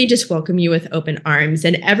 really, like, they just welcome you with open arms,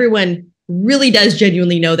 and everyone really does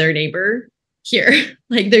genuinely know their neighbor here.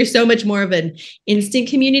 Like, there's so much more of an instant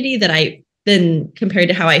community than compared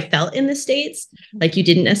to how I felt in the States. Like, you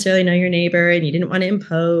didn't necessarily know your neighbor, and you didn't want to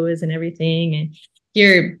impose and everything. And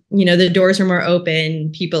here, the doors are more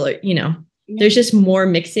open. People are, there's just more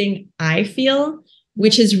mixing, I feel,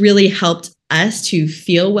 which has really helped us to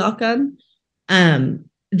feel welcome.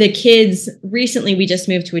 The kids, recently, we just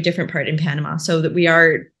moved to a different part in Panama, so that we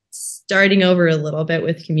are starting over a little bit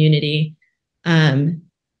with community.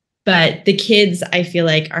 But the kids, I feel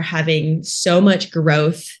like, are having so much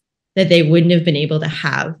growth that they wouldn't have been able to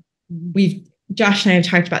have. Josh and I have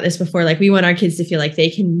talked about this before. Like, we want our kids to feel like they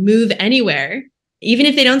can move anywhere, even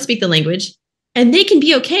if they don't speak the language, and they can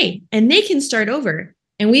be okay, and they can start over.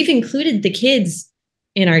 And we've included the kids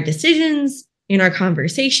in our decisions, in our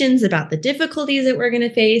conversations about the difficulties that we're going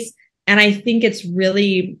to face. And I think it's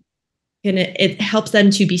really it helps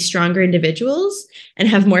them to be stronger individuals and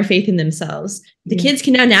have more faith in themselves. The kids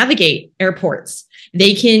can now navigate airports.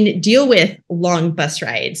 They can deal with long bus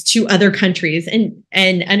rides to other countries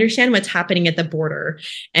and understand what's happening at the border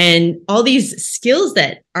and all these skills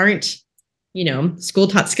that aren't, school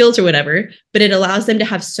taught skills or whatever, but it allows them to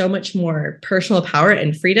have so much more personal power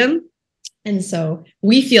and freedom. And so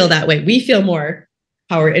we feel that way. We feel more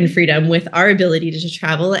power and freedom with our ability to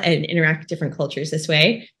travel and interact with different cultures this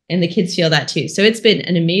way. And the kids feel that too. So it's been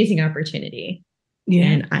an amazing opportunity. Yeah.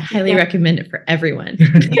 And I highly recommend it for everyone.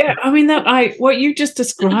 Yeah. I mean, what you just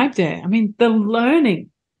described there, I mean, the learning,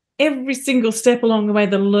 every single step along the way,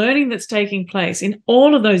 the learning that's taking place in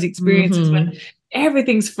all of those experiences when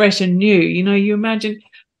everything's fresh and new, you imagine,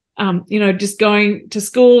 just going to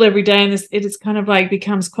school every day and it is kind of like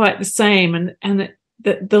becomes quite the same. And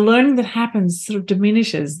the learning that happens sort of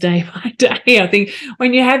diminishes day by day. I think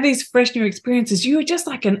when you have these fresh new experiences, you're just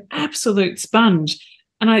like an absolute sponge.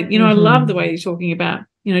 And I love the way you're talking about,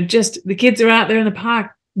 just the kids are out there in the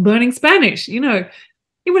park learning Spanish.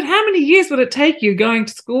 How many years would it take you going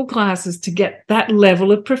to school classes to get that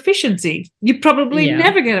level of proficiency? You probably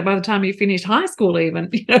never get it by the time you finish high school,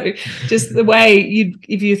 even, just the way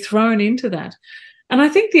if you're thrown into that. And I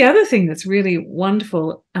think the other thing that's really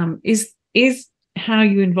wonderful is how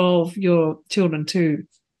you involve your children too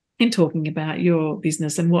in talking about your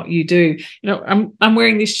business and what you do. I'm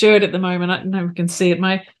wearing this shirt at the moment. I don't know if you can see it.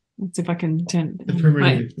 Let's see if I can turn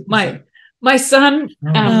my son,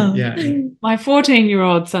 my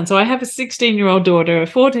 14-year-old son. So I have a 16-year-old daughter,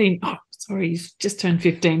 he's just turned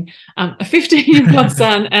 15, a 15-year-old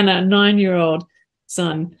son and a 9-year-old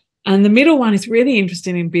son. And the middle one is really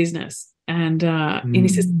interested in business. And he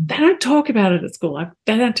says, they don't talk about it at school.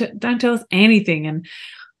 They don't tell us anything.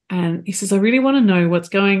 And he says, I really want to know what's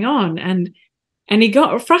going on. And he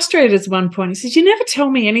got frustrated at one point. He says, you never tell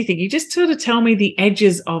me anything. You just sort of tell me the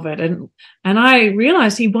edges of it. And I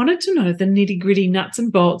realized he wanted to know the nitty-gritty nuts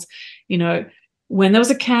and bolts, when there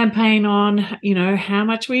was a campaign on, how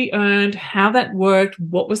much we earned, how that worked,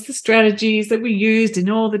 what was the strategies that we used in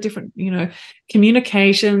all the different,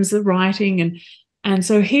 communications, the writing. And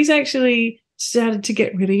so he's actually started to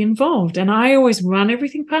get really involved. And I always run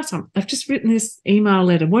everything past him. I've just written this email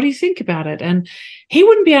letter. What do you think about it? And he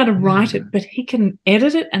wouldn't be able to write it, but he can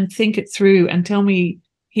edit it and think it through and tell me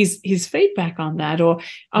his feedback on that. Or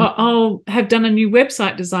I'll have done a new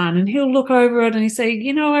website design and he'll look over it and he'll say,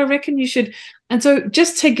 I reckon you should. And so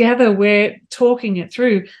just together we're talking it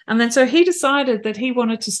through. And then so he decided that he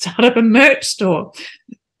wanted to start up a merch store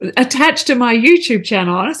attached to my YouTube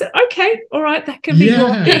channel. And I said, okay, all right, that can be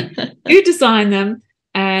cool. You design them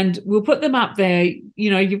and we'll put them up there.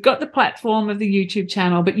 You've got the platform of the YouTube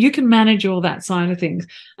channel, but you can manage all that side of things.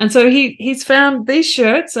 And so he's found these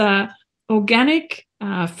shirts are organic,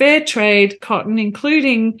 fair trade cotton,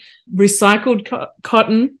 including recycled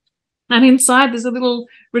cotton. And inside there's a little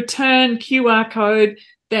return QR code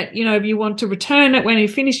that, if you want to return it when you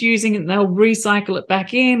finish using it, they'll recycle it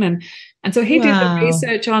back in. And so he did the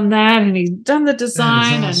research on that and he's done the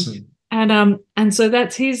design. That is awesome. And so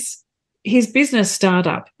that's his business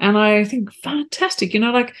startup. And I think fantastic,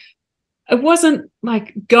 it wasn't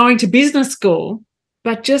like going to business school,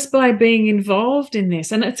 but just by being involved in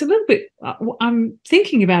this. And it's a little bit, I'm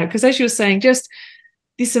thinking about it because as you were saying, just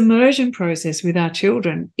this immersion process with our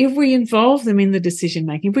children, if we involve them in the decision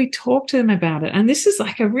making, if we talk to them about it, and this is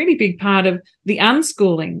like a really big part of the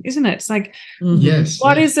unschooling, isn't it? It's like,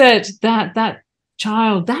 what is it that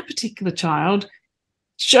particular child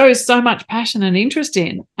shows so much passion and interest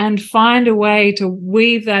in, and find a way to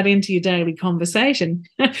weave that into your daily conversation.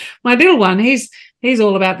 My little one, he's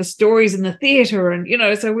all about the stories and the theatre, and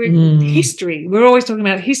so we're history. We're always talking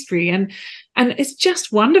about history, and it's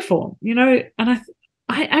just wonderful, and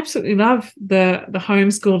I absolutely love the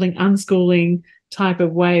homeschooling, unschooling type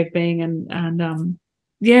of way of being.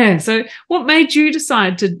 And so what made you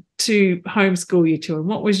decide to homeschool your children?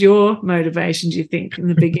 What was your motivation, do you think, in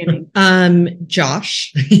the beginning?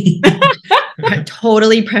 Josh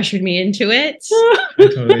totally pressured me into it. I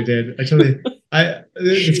totally did. So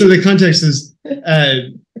the context is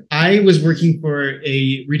I was working for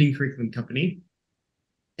a reading curriculum company,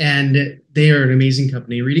 and they are an amazing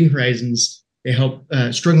company, Reading Horizons. They help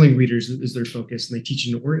struggling readers is their focus, and they teach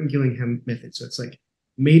an Orton Gillingham method. So it's like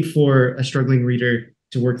made for a struggling reader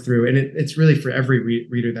to work through, and it's really for every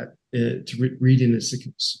reader that to read in a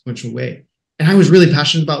sequential way. And I was really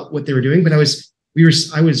passionate about what they were doing, but I was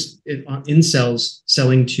in sales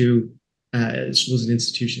selling to schools and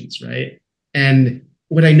institutions, right? And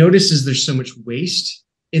what I noticed is there's so much waste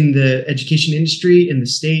in the education industry in the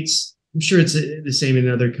States. I'm sure it's the same in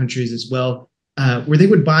other countries as well, where they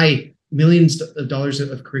would buy millions of dollars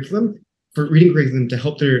of curriculum for reading curriculum to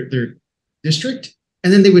help their district.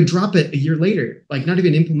 And then they would drop it a year later, like not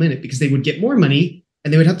even implement it because they would get more money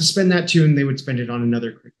and they would have to spend that too. And they would spend it on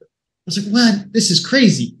another curriculum. I was like, what? This is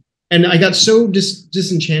crazy. And I got so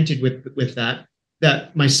disenchanted with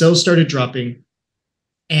that my sales started dropping.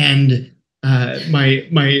 And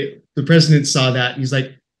the president saw that and he's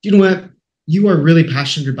like, you know what? You are really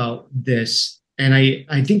passionate about this. And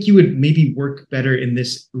I think you would maybe work better in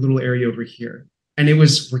this little area over here. And it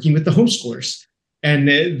was working with the homeschoolers. And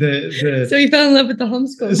so you fell in love with the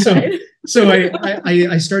homeschool side. So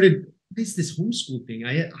I started, what is this homeschool thing?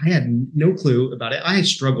 I had no clue about it. I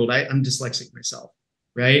struggled. I'm dyslexic myself,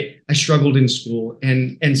 right? I struggled in school.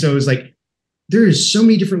 And so it was like, there is so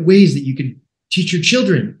many different ways that you could teach your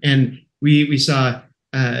children. And we saw,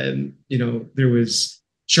 there was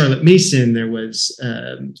Charlotte Mason, there was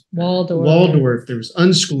Waldorf, there was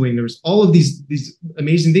unschooling, there was all of these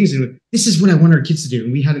amazing things. And this is what I want our kids to do.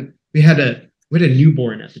 And we had a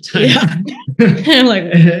newborn at the time. Yeah. I'm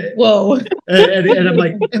like, whoa. and I'm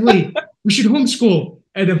like, Emily, we should homeschool.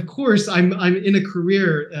 And of course, I'm in a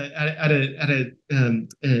career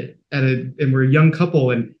and we're a young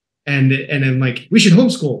couple, and I'm like, we should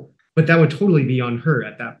homeschool. But that would totally be on her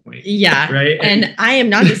at that point. Yeah. Right. And I am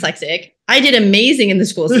not dyslexic. I did amazing in the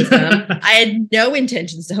school system. I had no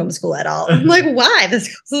intentions to homeschool at all. I'm like, why? The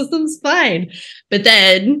school system's fine. But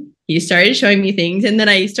then he started showing me things. And then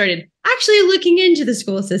I started actually looking into the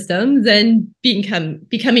school systems and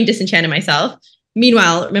becoming disenchanted myself.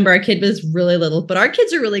 Meanwhile, remember, our kid was really little, but our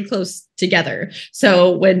kids are really close together.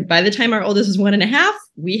 So by the time our oldest was 1.5,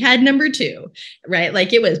 we had number 2, right?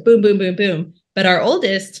 Like it was boom, boom, boom, boom. But our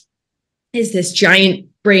oldest is this giant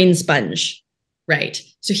brain sponge, right?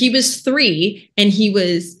 So he was 3, and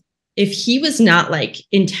if he was not like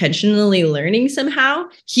intentionally learning somehow,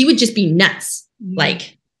 he would just be nuts.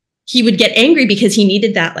 Like he would get angry because he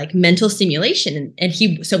needed that like mental stimulation. And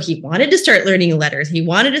he wanted to start learning letters. He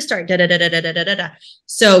wanted to start da.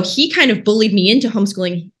 So he kind of bullied me into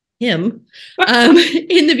homeschooling him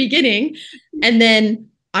in the beginning. And then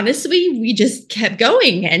honestly, we just kept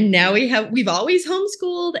going. And now we've always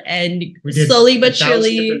homeschooled, and slowly but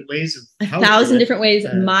surely, 1,000 different ways.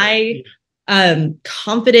 My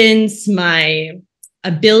confidence, my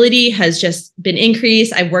ability has just been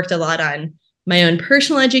increased. I've worked a lot on my own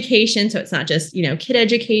personal education. So it's not just, kid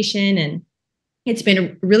education. And it's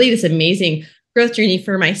been really this amazing growth journey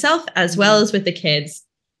for myself as well as with the kids.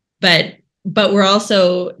 But we're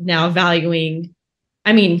also now valuing,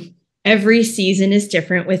 every season is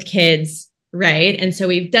different with kids, right? And so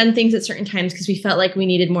we've done things at certain times because we felt like we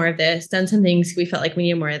needed more of this, done some things we felt like we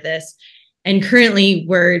needed more of this. And currently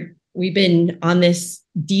we've been on this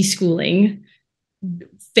deschooling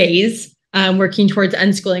phase, working towards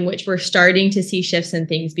unschooling, which we're starting to see shifts in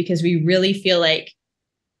things because we really feel like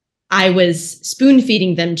I was spoon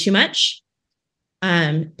feeding them too much,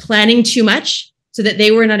 planning too much so that they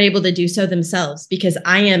were not able to do so themselves, because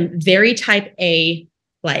I am very type A,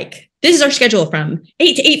 like, this is our schedule from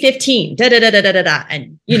 8 to 8:15, da.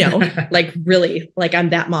 And, like really, like I'm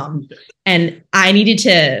that mom. And I needed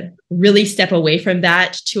to really step away from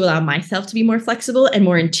that to allow myself to be more flexible and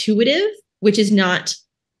more intuitive, which is not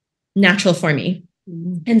natural for me.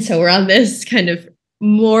 And so we're on this kind of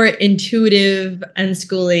more intuitive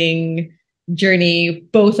unschooling journey.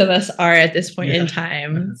 Both of us are at this point in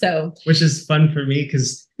time. So, which is fun for me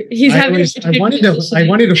because I wanted to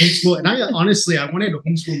homeschool, and I wanted to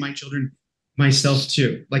homeschool my children myself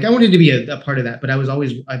too. Like I wanted to be a part of that, but I've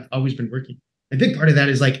always been working. A big part of that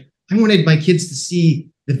is like I wanted my kids to see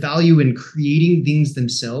the value in creating things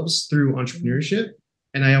themselves through entrepreneurship,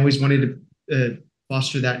 and I always wanted to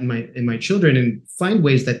foster that in my children and find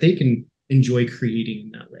ways that they can enjoy creating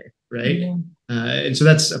in that way, right? Yeah. And so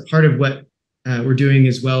that's a part of what we're doing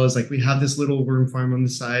as well. Is like we have this little worm farm on the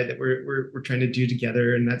side that we're trying to do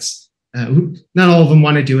together, and that's not all of them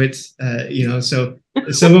want to do it, So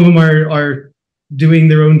some of them are doing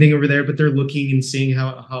their own thing over there, but they're looking and seeing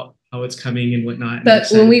how it's coming and whatnot. But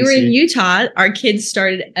when we were in Utah, our kids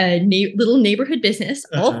started a little neighborhood business,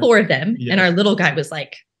 all 4 of them, and our little guy was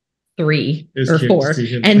like 3 or 4,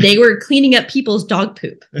 and they were cleaning up people's dog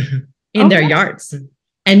poop in their yards.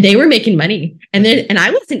 And they were making money, and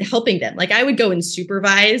I wasn't helping them. Like I would go and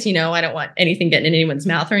supervise, I don't want anything getting in anyone's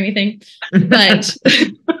mouth or anything, but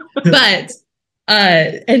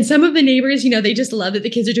and some of the neighbors, they just love that the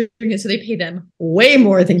kids are doing it. So they pay them way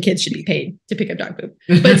more than kids should be paid to pick up dog poop,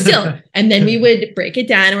 but still. And then we would break it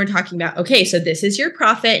down, and we're talking about, okay, so this is your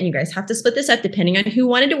profit, and you guys have to split this up depending on who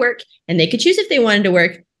wanted to work, and they could choose if they wanted to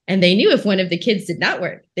work. And they knew if one of the kids did not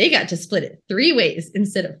work, they got to split it 3 ways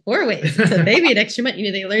instead of 4 ways. So they made extra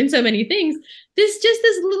money. They learned so many things. This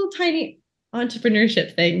little tiny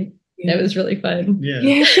entrepreneurship thing that was really fun. Yeah,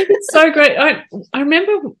 it's so great. I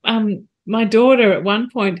remember my daughter at one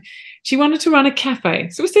point, she wanted to run a cafe.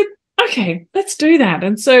 So we said, okay, let's do that.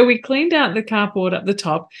 And so we cleaned out the carport up the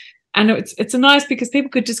top. And it's nice because people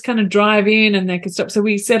could just kind of drive in and they could stop. So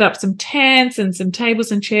we set up some tents and some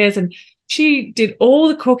tables and chairs, and she did all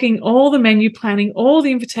the cooking, all the menu planning, all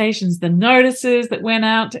the invitations, the notices that went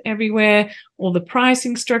out to everywhere, all the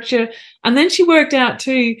pricing structure. And then she worked out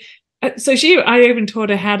too. I even taught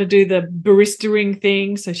her how to do the baristaing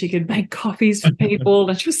thing so she could make coffees for people.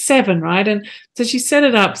 And she was 7, right? And so she set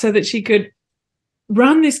it up so that she could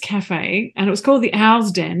run this cafe, and it was called the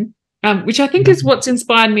Owl's Den. Which I think is what's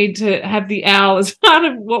inspired me to have the owl as part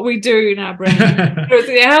of what we do in our brand. It was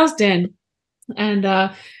the Owl's Den.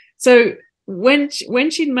 And so when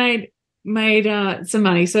she'd made some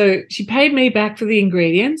money, so she paid me back for the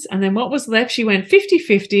ingredients, and then what was left, she went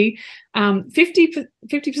 50-50,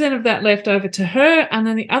 50% of that left over to her, and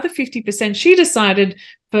then the other 50% she decided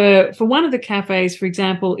for one of the cafes, for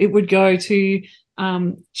example, it would go to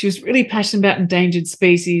she was really passionate about endangered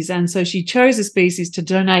species, and so she chose a species to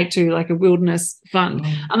donate to, like a wilderness fund.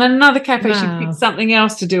 Oh. And then another cafe, she picked something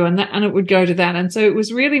else to do, and it would go to that. And so it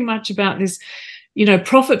was really much about this,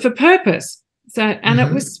 profit for purpose. So, and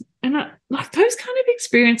it was, like those kind of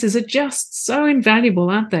experiences are just so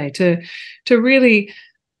invaluable, aren't they? To really,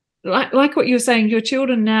 like what you were saying, your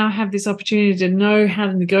children now have this opportunity to know how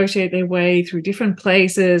to negotiate their way through different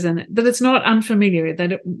places, and that it's not unfamiliar. They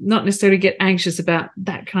don't not necessarily get anxious about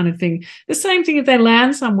that kind of thing. The same thing if they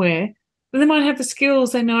land somewhere, they might have the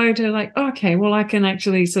skills they know to, like, okay, well, I can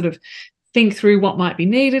actually sort of think through what might be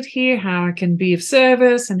needed here, how I can be of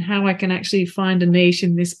service, and how I can actually find a niche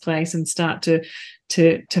in this place and start to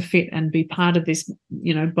fit and be part of this,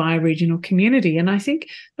 bioregional community. And I think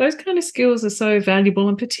those kind of skills are so valuable,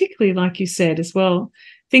 and particularly, like you said as well,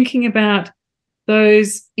 thinking about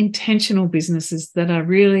those intentional businesses that are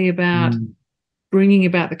really about bringing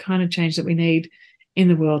about the kind of change that we need in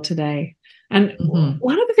the world today. And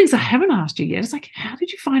one of the things I haven't asked you yet is, like, how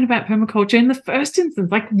did you find about permaculture in the first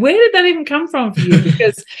instance? Like, where did that even come from for you?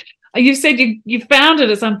 Because you said you found it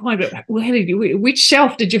at some point, but which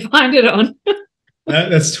shelf did you find it on?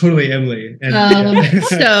 That's totally Emily. And,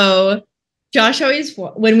 So Josh always,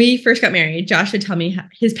 when we first got married, Josh would tell me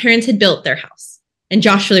his parents had built their house, and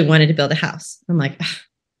Josh really wanted to build a house. I'm like,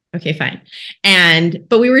 okay, fine.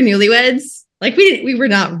 But we were newlyweds. Like we were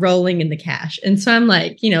not rolling in the cash. And so I'm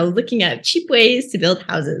like, looking at cheap ways to build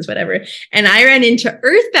houses, whatever. And I ran into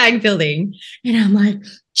earth bag building, and I'm like,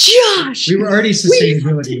 Josh, we were already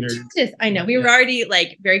sustainability nerds. I know. We were already,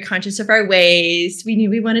 like, very conscious of our waste. We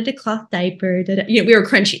knew we wanted a cloth diaper. We were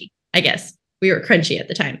crunchy, I guess. We were crunchy at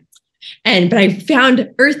the time. But I found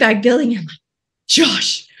earth bag building, and I'm like,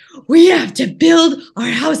 Josh, we have to build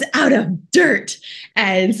our house out of dirt.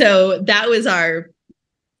 And so that was our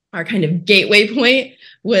kind of gateway point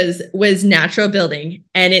was natural building.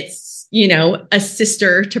 And it's, a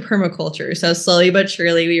sister to permaculture. So slowly but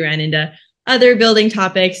surely we ran into other building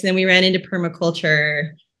topics. And then we ran into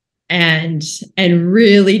permaculture and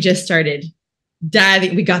really just started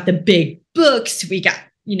diving. We got the big books. We got,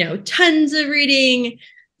 tons of reading,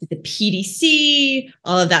 the PDC,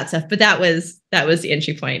 all of that stuff. But that was the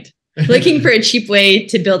entry point. Looking for a cheap way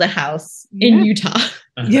to build a house in Utah.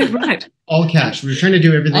 Yeah, right. All cash. We were trying to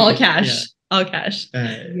do everything. All cash. All cash.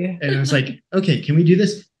 And I was like, okay, can we do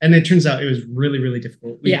this? And it turns out it was really, really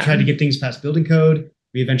difficult. We tried to get things past building code.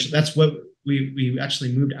 That's what we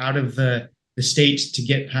actually moved out of the state to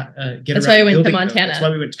get That's why we went to Montana. That's why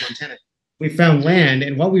we went to Montana. We found land,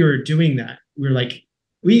 and while we were doing that, we were like,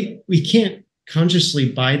 we can't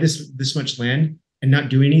consciously buy this much land and not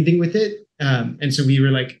do anything with it. And so we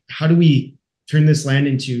were like, how do we turn this land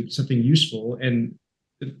into something useful? And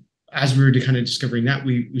as we were kind of discovering that,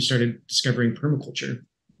 we started discovering permaculture,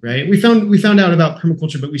 right? We found out about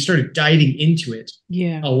permaculture, but we started diving into it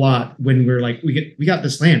a lot when we're like, we got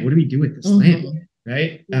this land. What do we do with this land,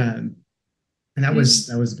 right? And that was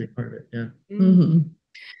a big part of it. Yeah. Mm-hmm.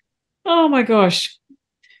 Oh my gosh,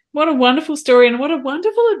 what a wonderful story, and what a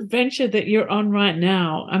wonderful adventure that you're on right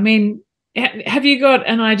now. I mean, have you got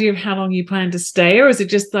an idea of how long you plan to stay, or is it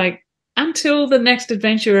just like until the next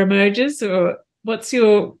adventure emerges, or what's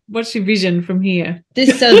your vision from here?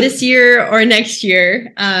 This year or next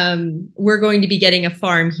year, we're going to be getting a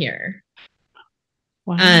farm here.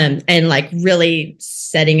 Wow. And like really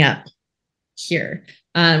setting up here,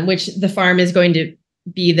 which the farm is going to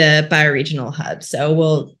be the bioregional hub. So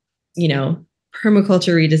we'll,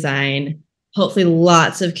 permaculture redesign, hopefully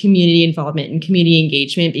lots of community involvement and community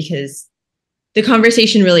engagement, because the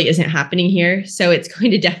conversation really isn't happening here. So it's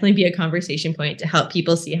going to definitely be a conversation point to help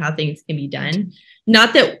people see how things can be done.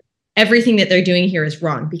 Not that everything that they're doing here is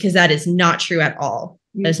wrong, because that is not true at all.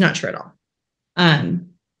 That's not true at all.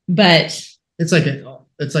 But it's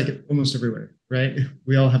like almost everywhere, right?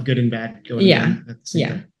 We all have good and bad going on at the same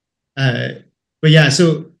time. But yeah,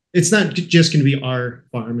 so it's not just going to be our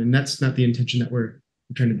farm, and that's not the intention that we're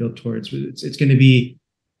trying to build towards. It's going to be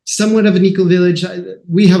somewhat of an eco-village.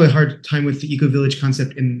 We have a hard time with the eco-village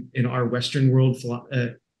concept in our Western world.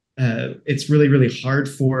 It's really, really hard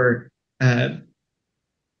for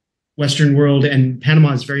Western world, and Panama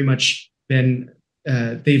has very much been,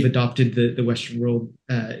 they've adopted the Western world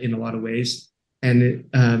in a lot of ways. And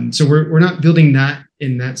so we're not building that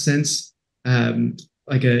in that sense,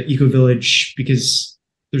 like a eco-village, because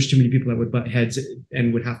there's too many people that would butt heads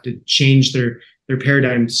and would have to change their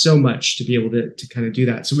paradigm so much to be able to kind of do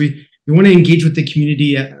that. So we want to engage with the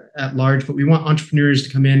community at large, but we want entrepreneurs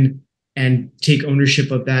to come in and take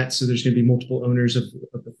ownership of that. So there's going to be multiple owners of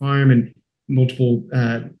the farm and multiple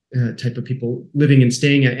type of people living and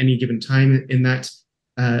staying at any given time in that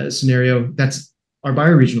scenario. That's our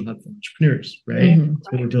bioregional hub for entrepreneurs, right? Mm-hmm.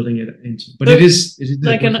 That's what we're building it into. But it is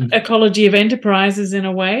like an ecology of enterprises in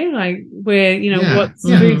a way, like where, what's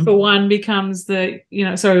food for one becomes the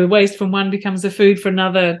waste from one becomes the food for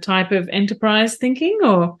another type of enterprise thinking,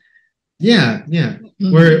 or? Yeah.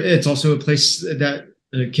 Mm-hmm. Where it's also a place that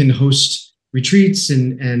can host retreats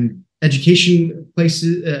and education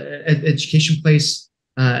places,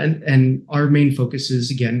 and our main focus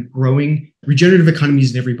is, again, growing regenerative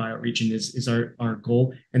economies in every bioregion is our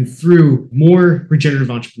goal. And through more regenerative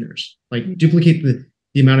entrepreneurs, like duplicate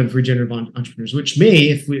the amount of regenerative entrepreneurs, which may,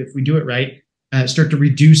 if we do it right, start to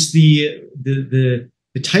reduce the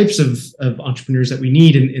types of entrepreneurs that we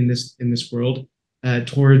need in this world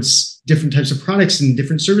towards different types of products and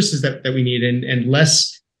different services that we need, and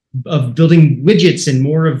less of building widgets and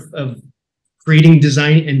more of creating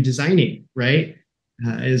designing, right?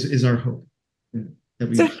 Is our hope.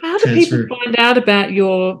 So how do people find out about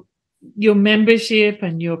your membership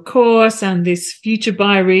and your course and this future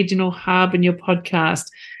bioregional hub and your podcast?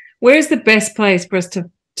 Where's the best place for us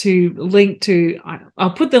to link to? I'll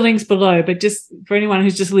put the links below, but just for anyone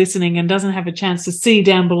who's just listening and doesn't have a chance to see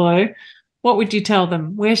down below, what would you tell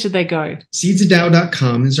them? Where should they go?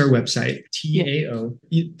 seedsofdao.com is our website, TAO.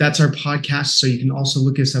 That's our podcast. So you can also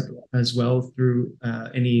look us up as well through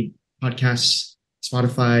any podcasts,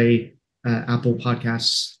 Spotify, Apple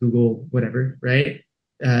Podcasts, Google, whatever, right?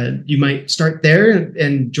 You might start there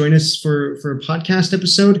and join us for a podcast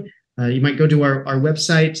episode. You might go to our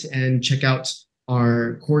website and check out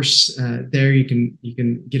our course there. You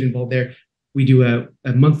can get involved there. We do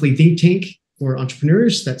a monthly think tank for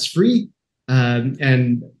entrepreneurs that's free.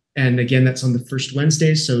 And again, that's on the first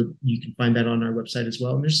Wednesdays. So you can find that on our website as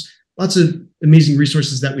well. And there's lots of amazing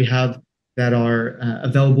resources that we have that are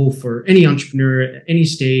available for any entrepreneur at any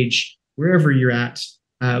stage, wherever you're at.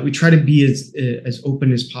 We try to be as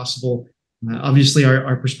open as possible. Obviously,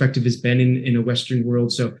 our perspective has been in a Western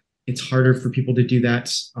world, so it's harder for people to do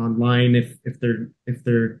that online if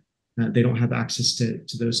they don't have access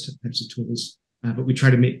to those types of tools. But we try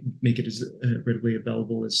to make it as readily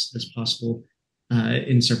available as possible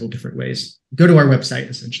in several different ways. Go to our website,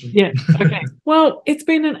 essentially. Yeah. Okay. Well, it's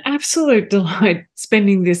been an absolute delight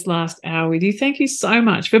spending this last hour with you. Thank you so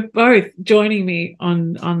much for both joining me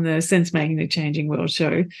on the Sense Making the Changing World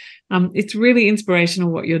show. It's really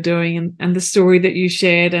inspirational what you're doing and the story that you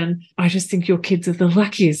shared. And I just think your kids are the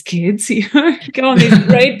luckiest kids, go on these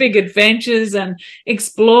great big adventures and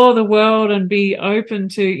explore the world and be open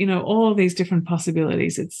to, all these different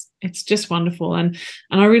possibilities. It's just wonderful. And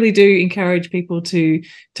I really do encourage people to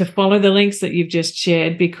follow the links that you've just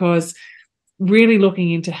shared, because really looking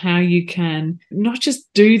into how you can not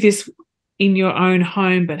just do this in your own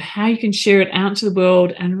home, but how you can share it out to the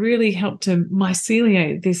world and really help to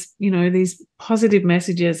myceliate this, these positive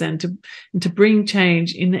messages and to bring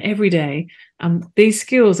change in the everyday. These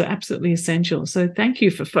skills are absolutely essential. So thank you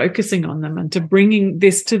for focusing on them and to bringing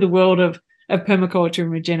this to the world of permaculture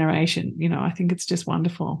and regeneration. I think it's just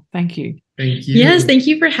wonderful. Thank you. Thank you. Yes, thank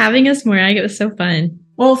you for having us, Morag. It was so fun.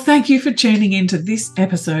 Well, thank you for tuning into this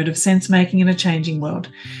episode of Sense Making in a Changing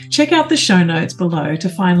World. Check out the show notes below to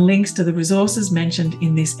find links to the resources mentioned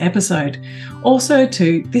in this episode. Also,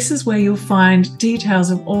 this is where you'll find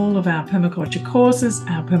details of all of our permaculture courses,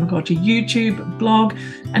 our permaculture YouTube, blog,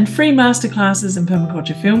 and free masterclasses and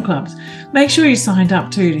permaculture film clubs. Make sure you signed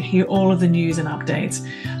up to hear all of the news and updates.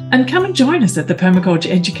 And come and join us at the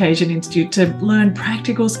Permaculture Education Institute to learn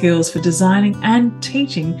practical skills for designing and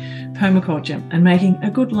teaching permaculture and making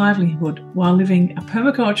a good livelihood while living a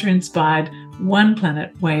permaculture-inspired, one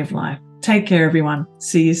planet way of life. Take care, everyone.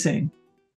 See you soon.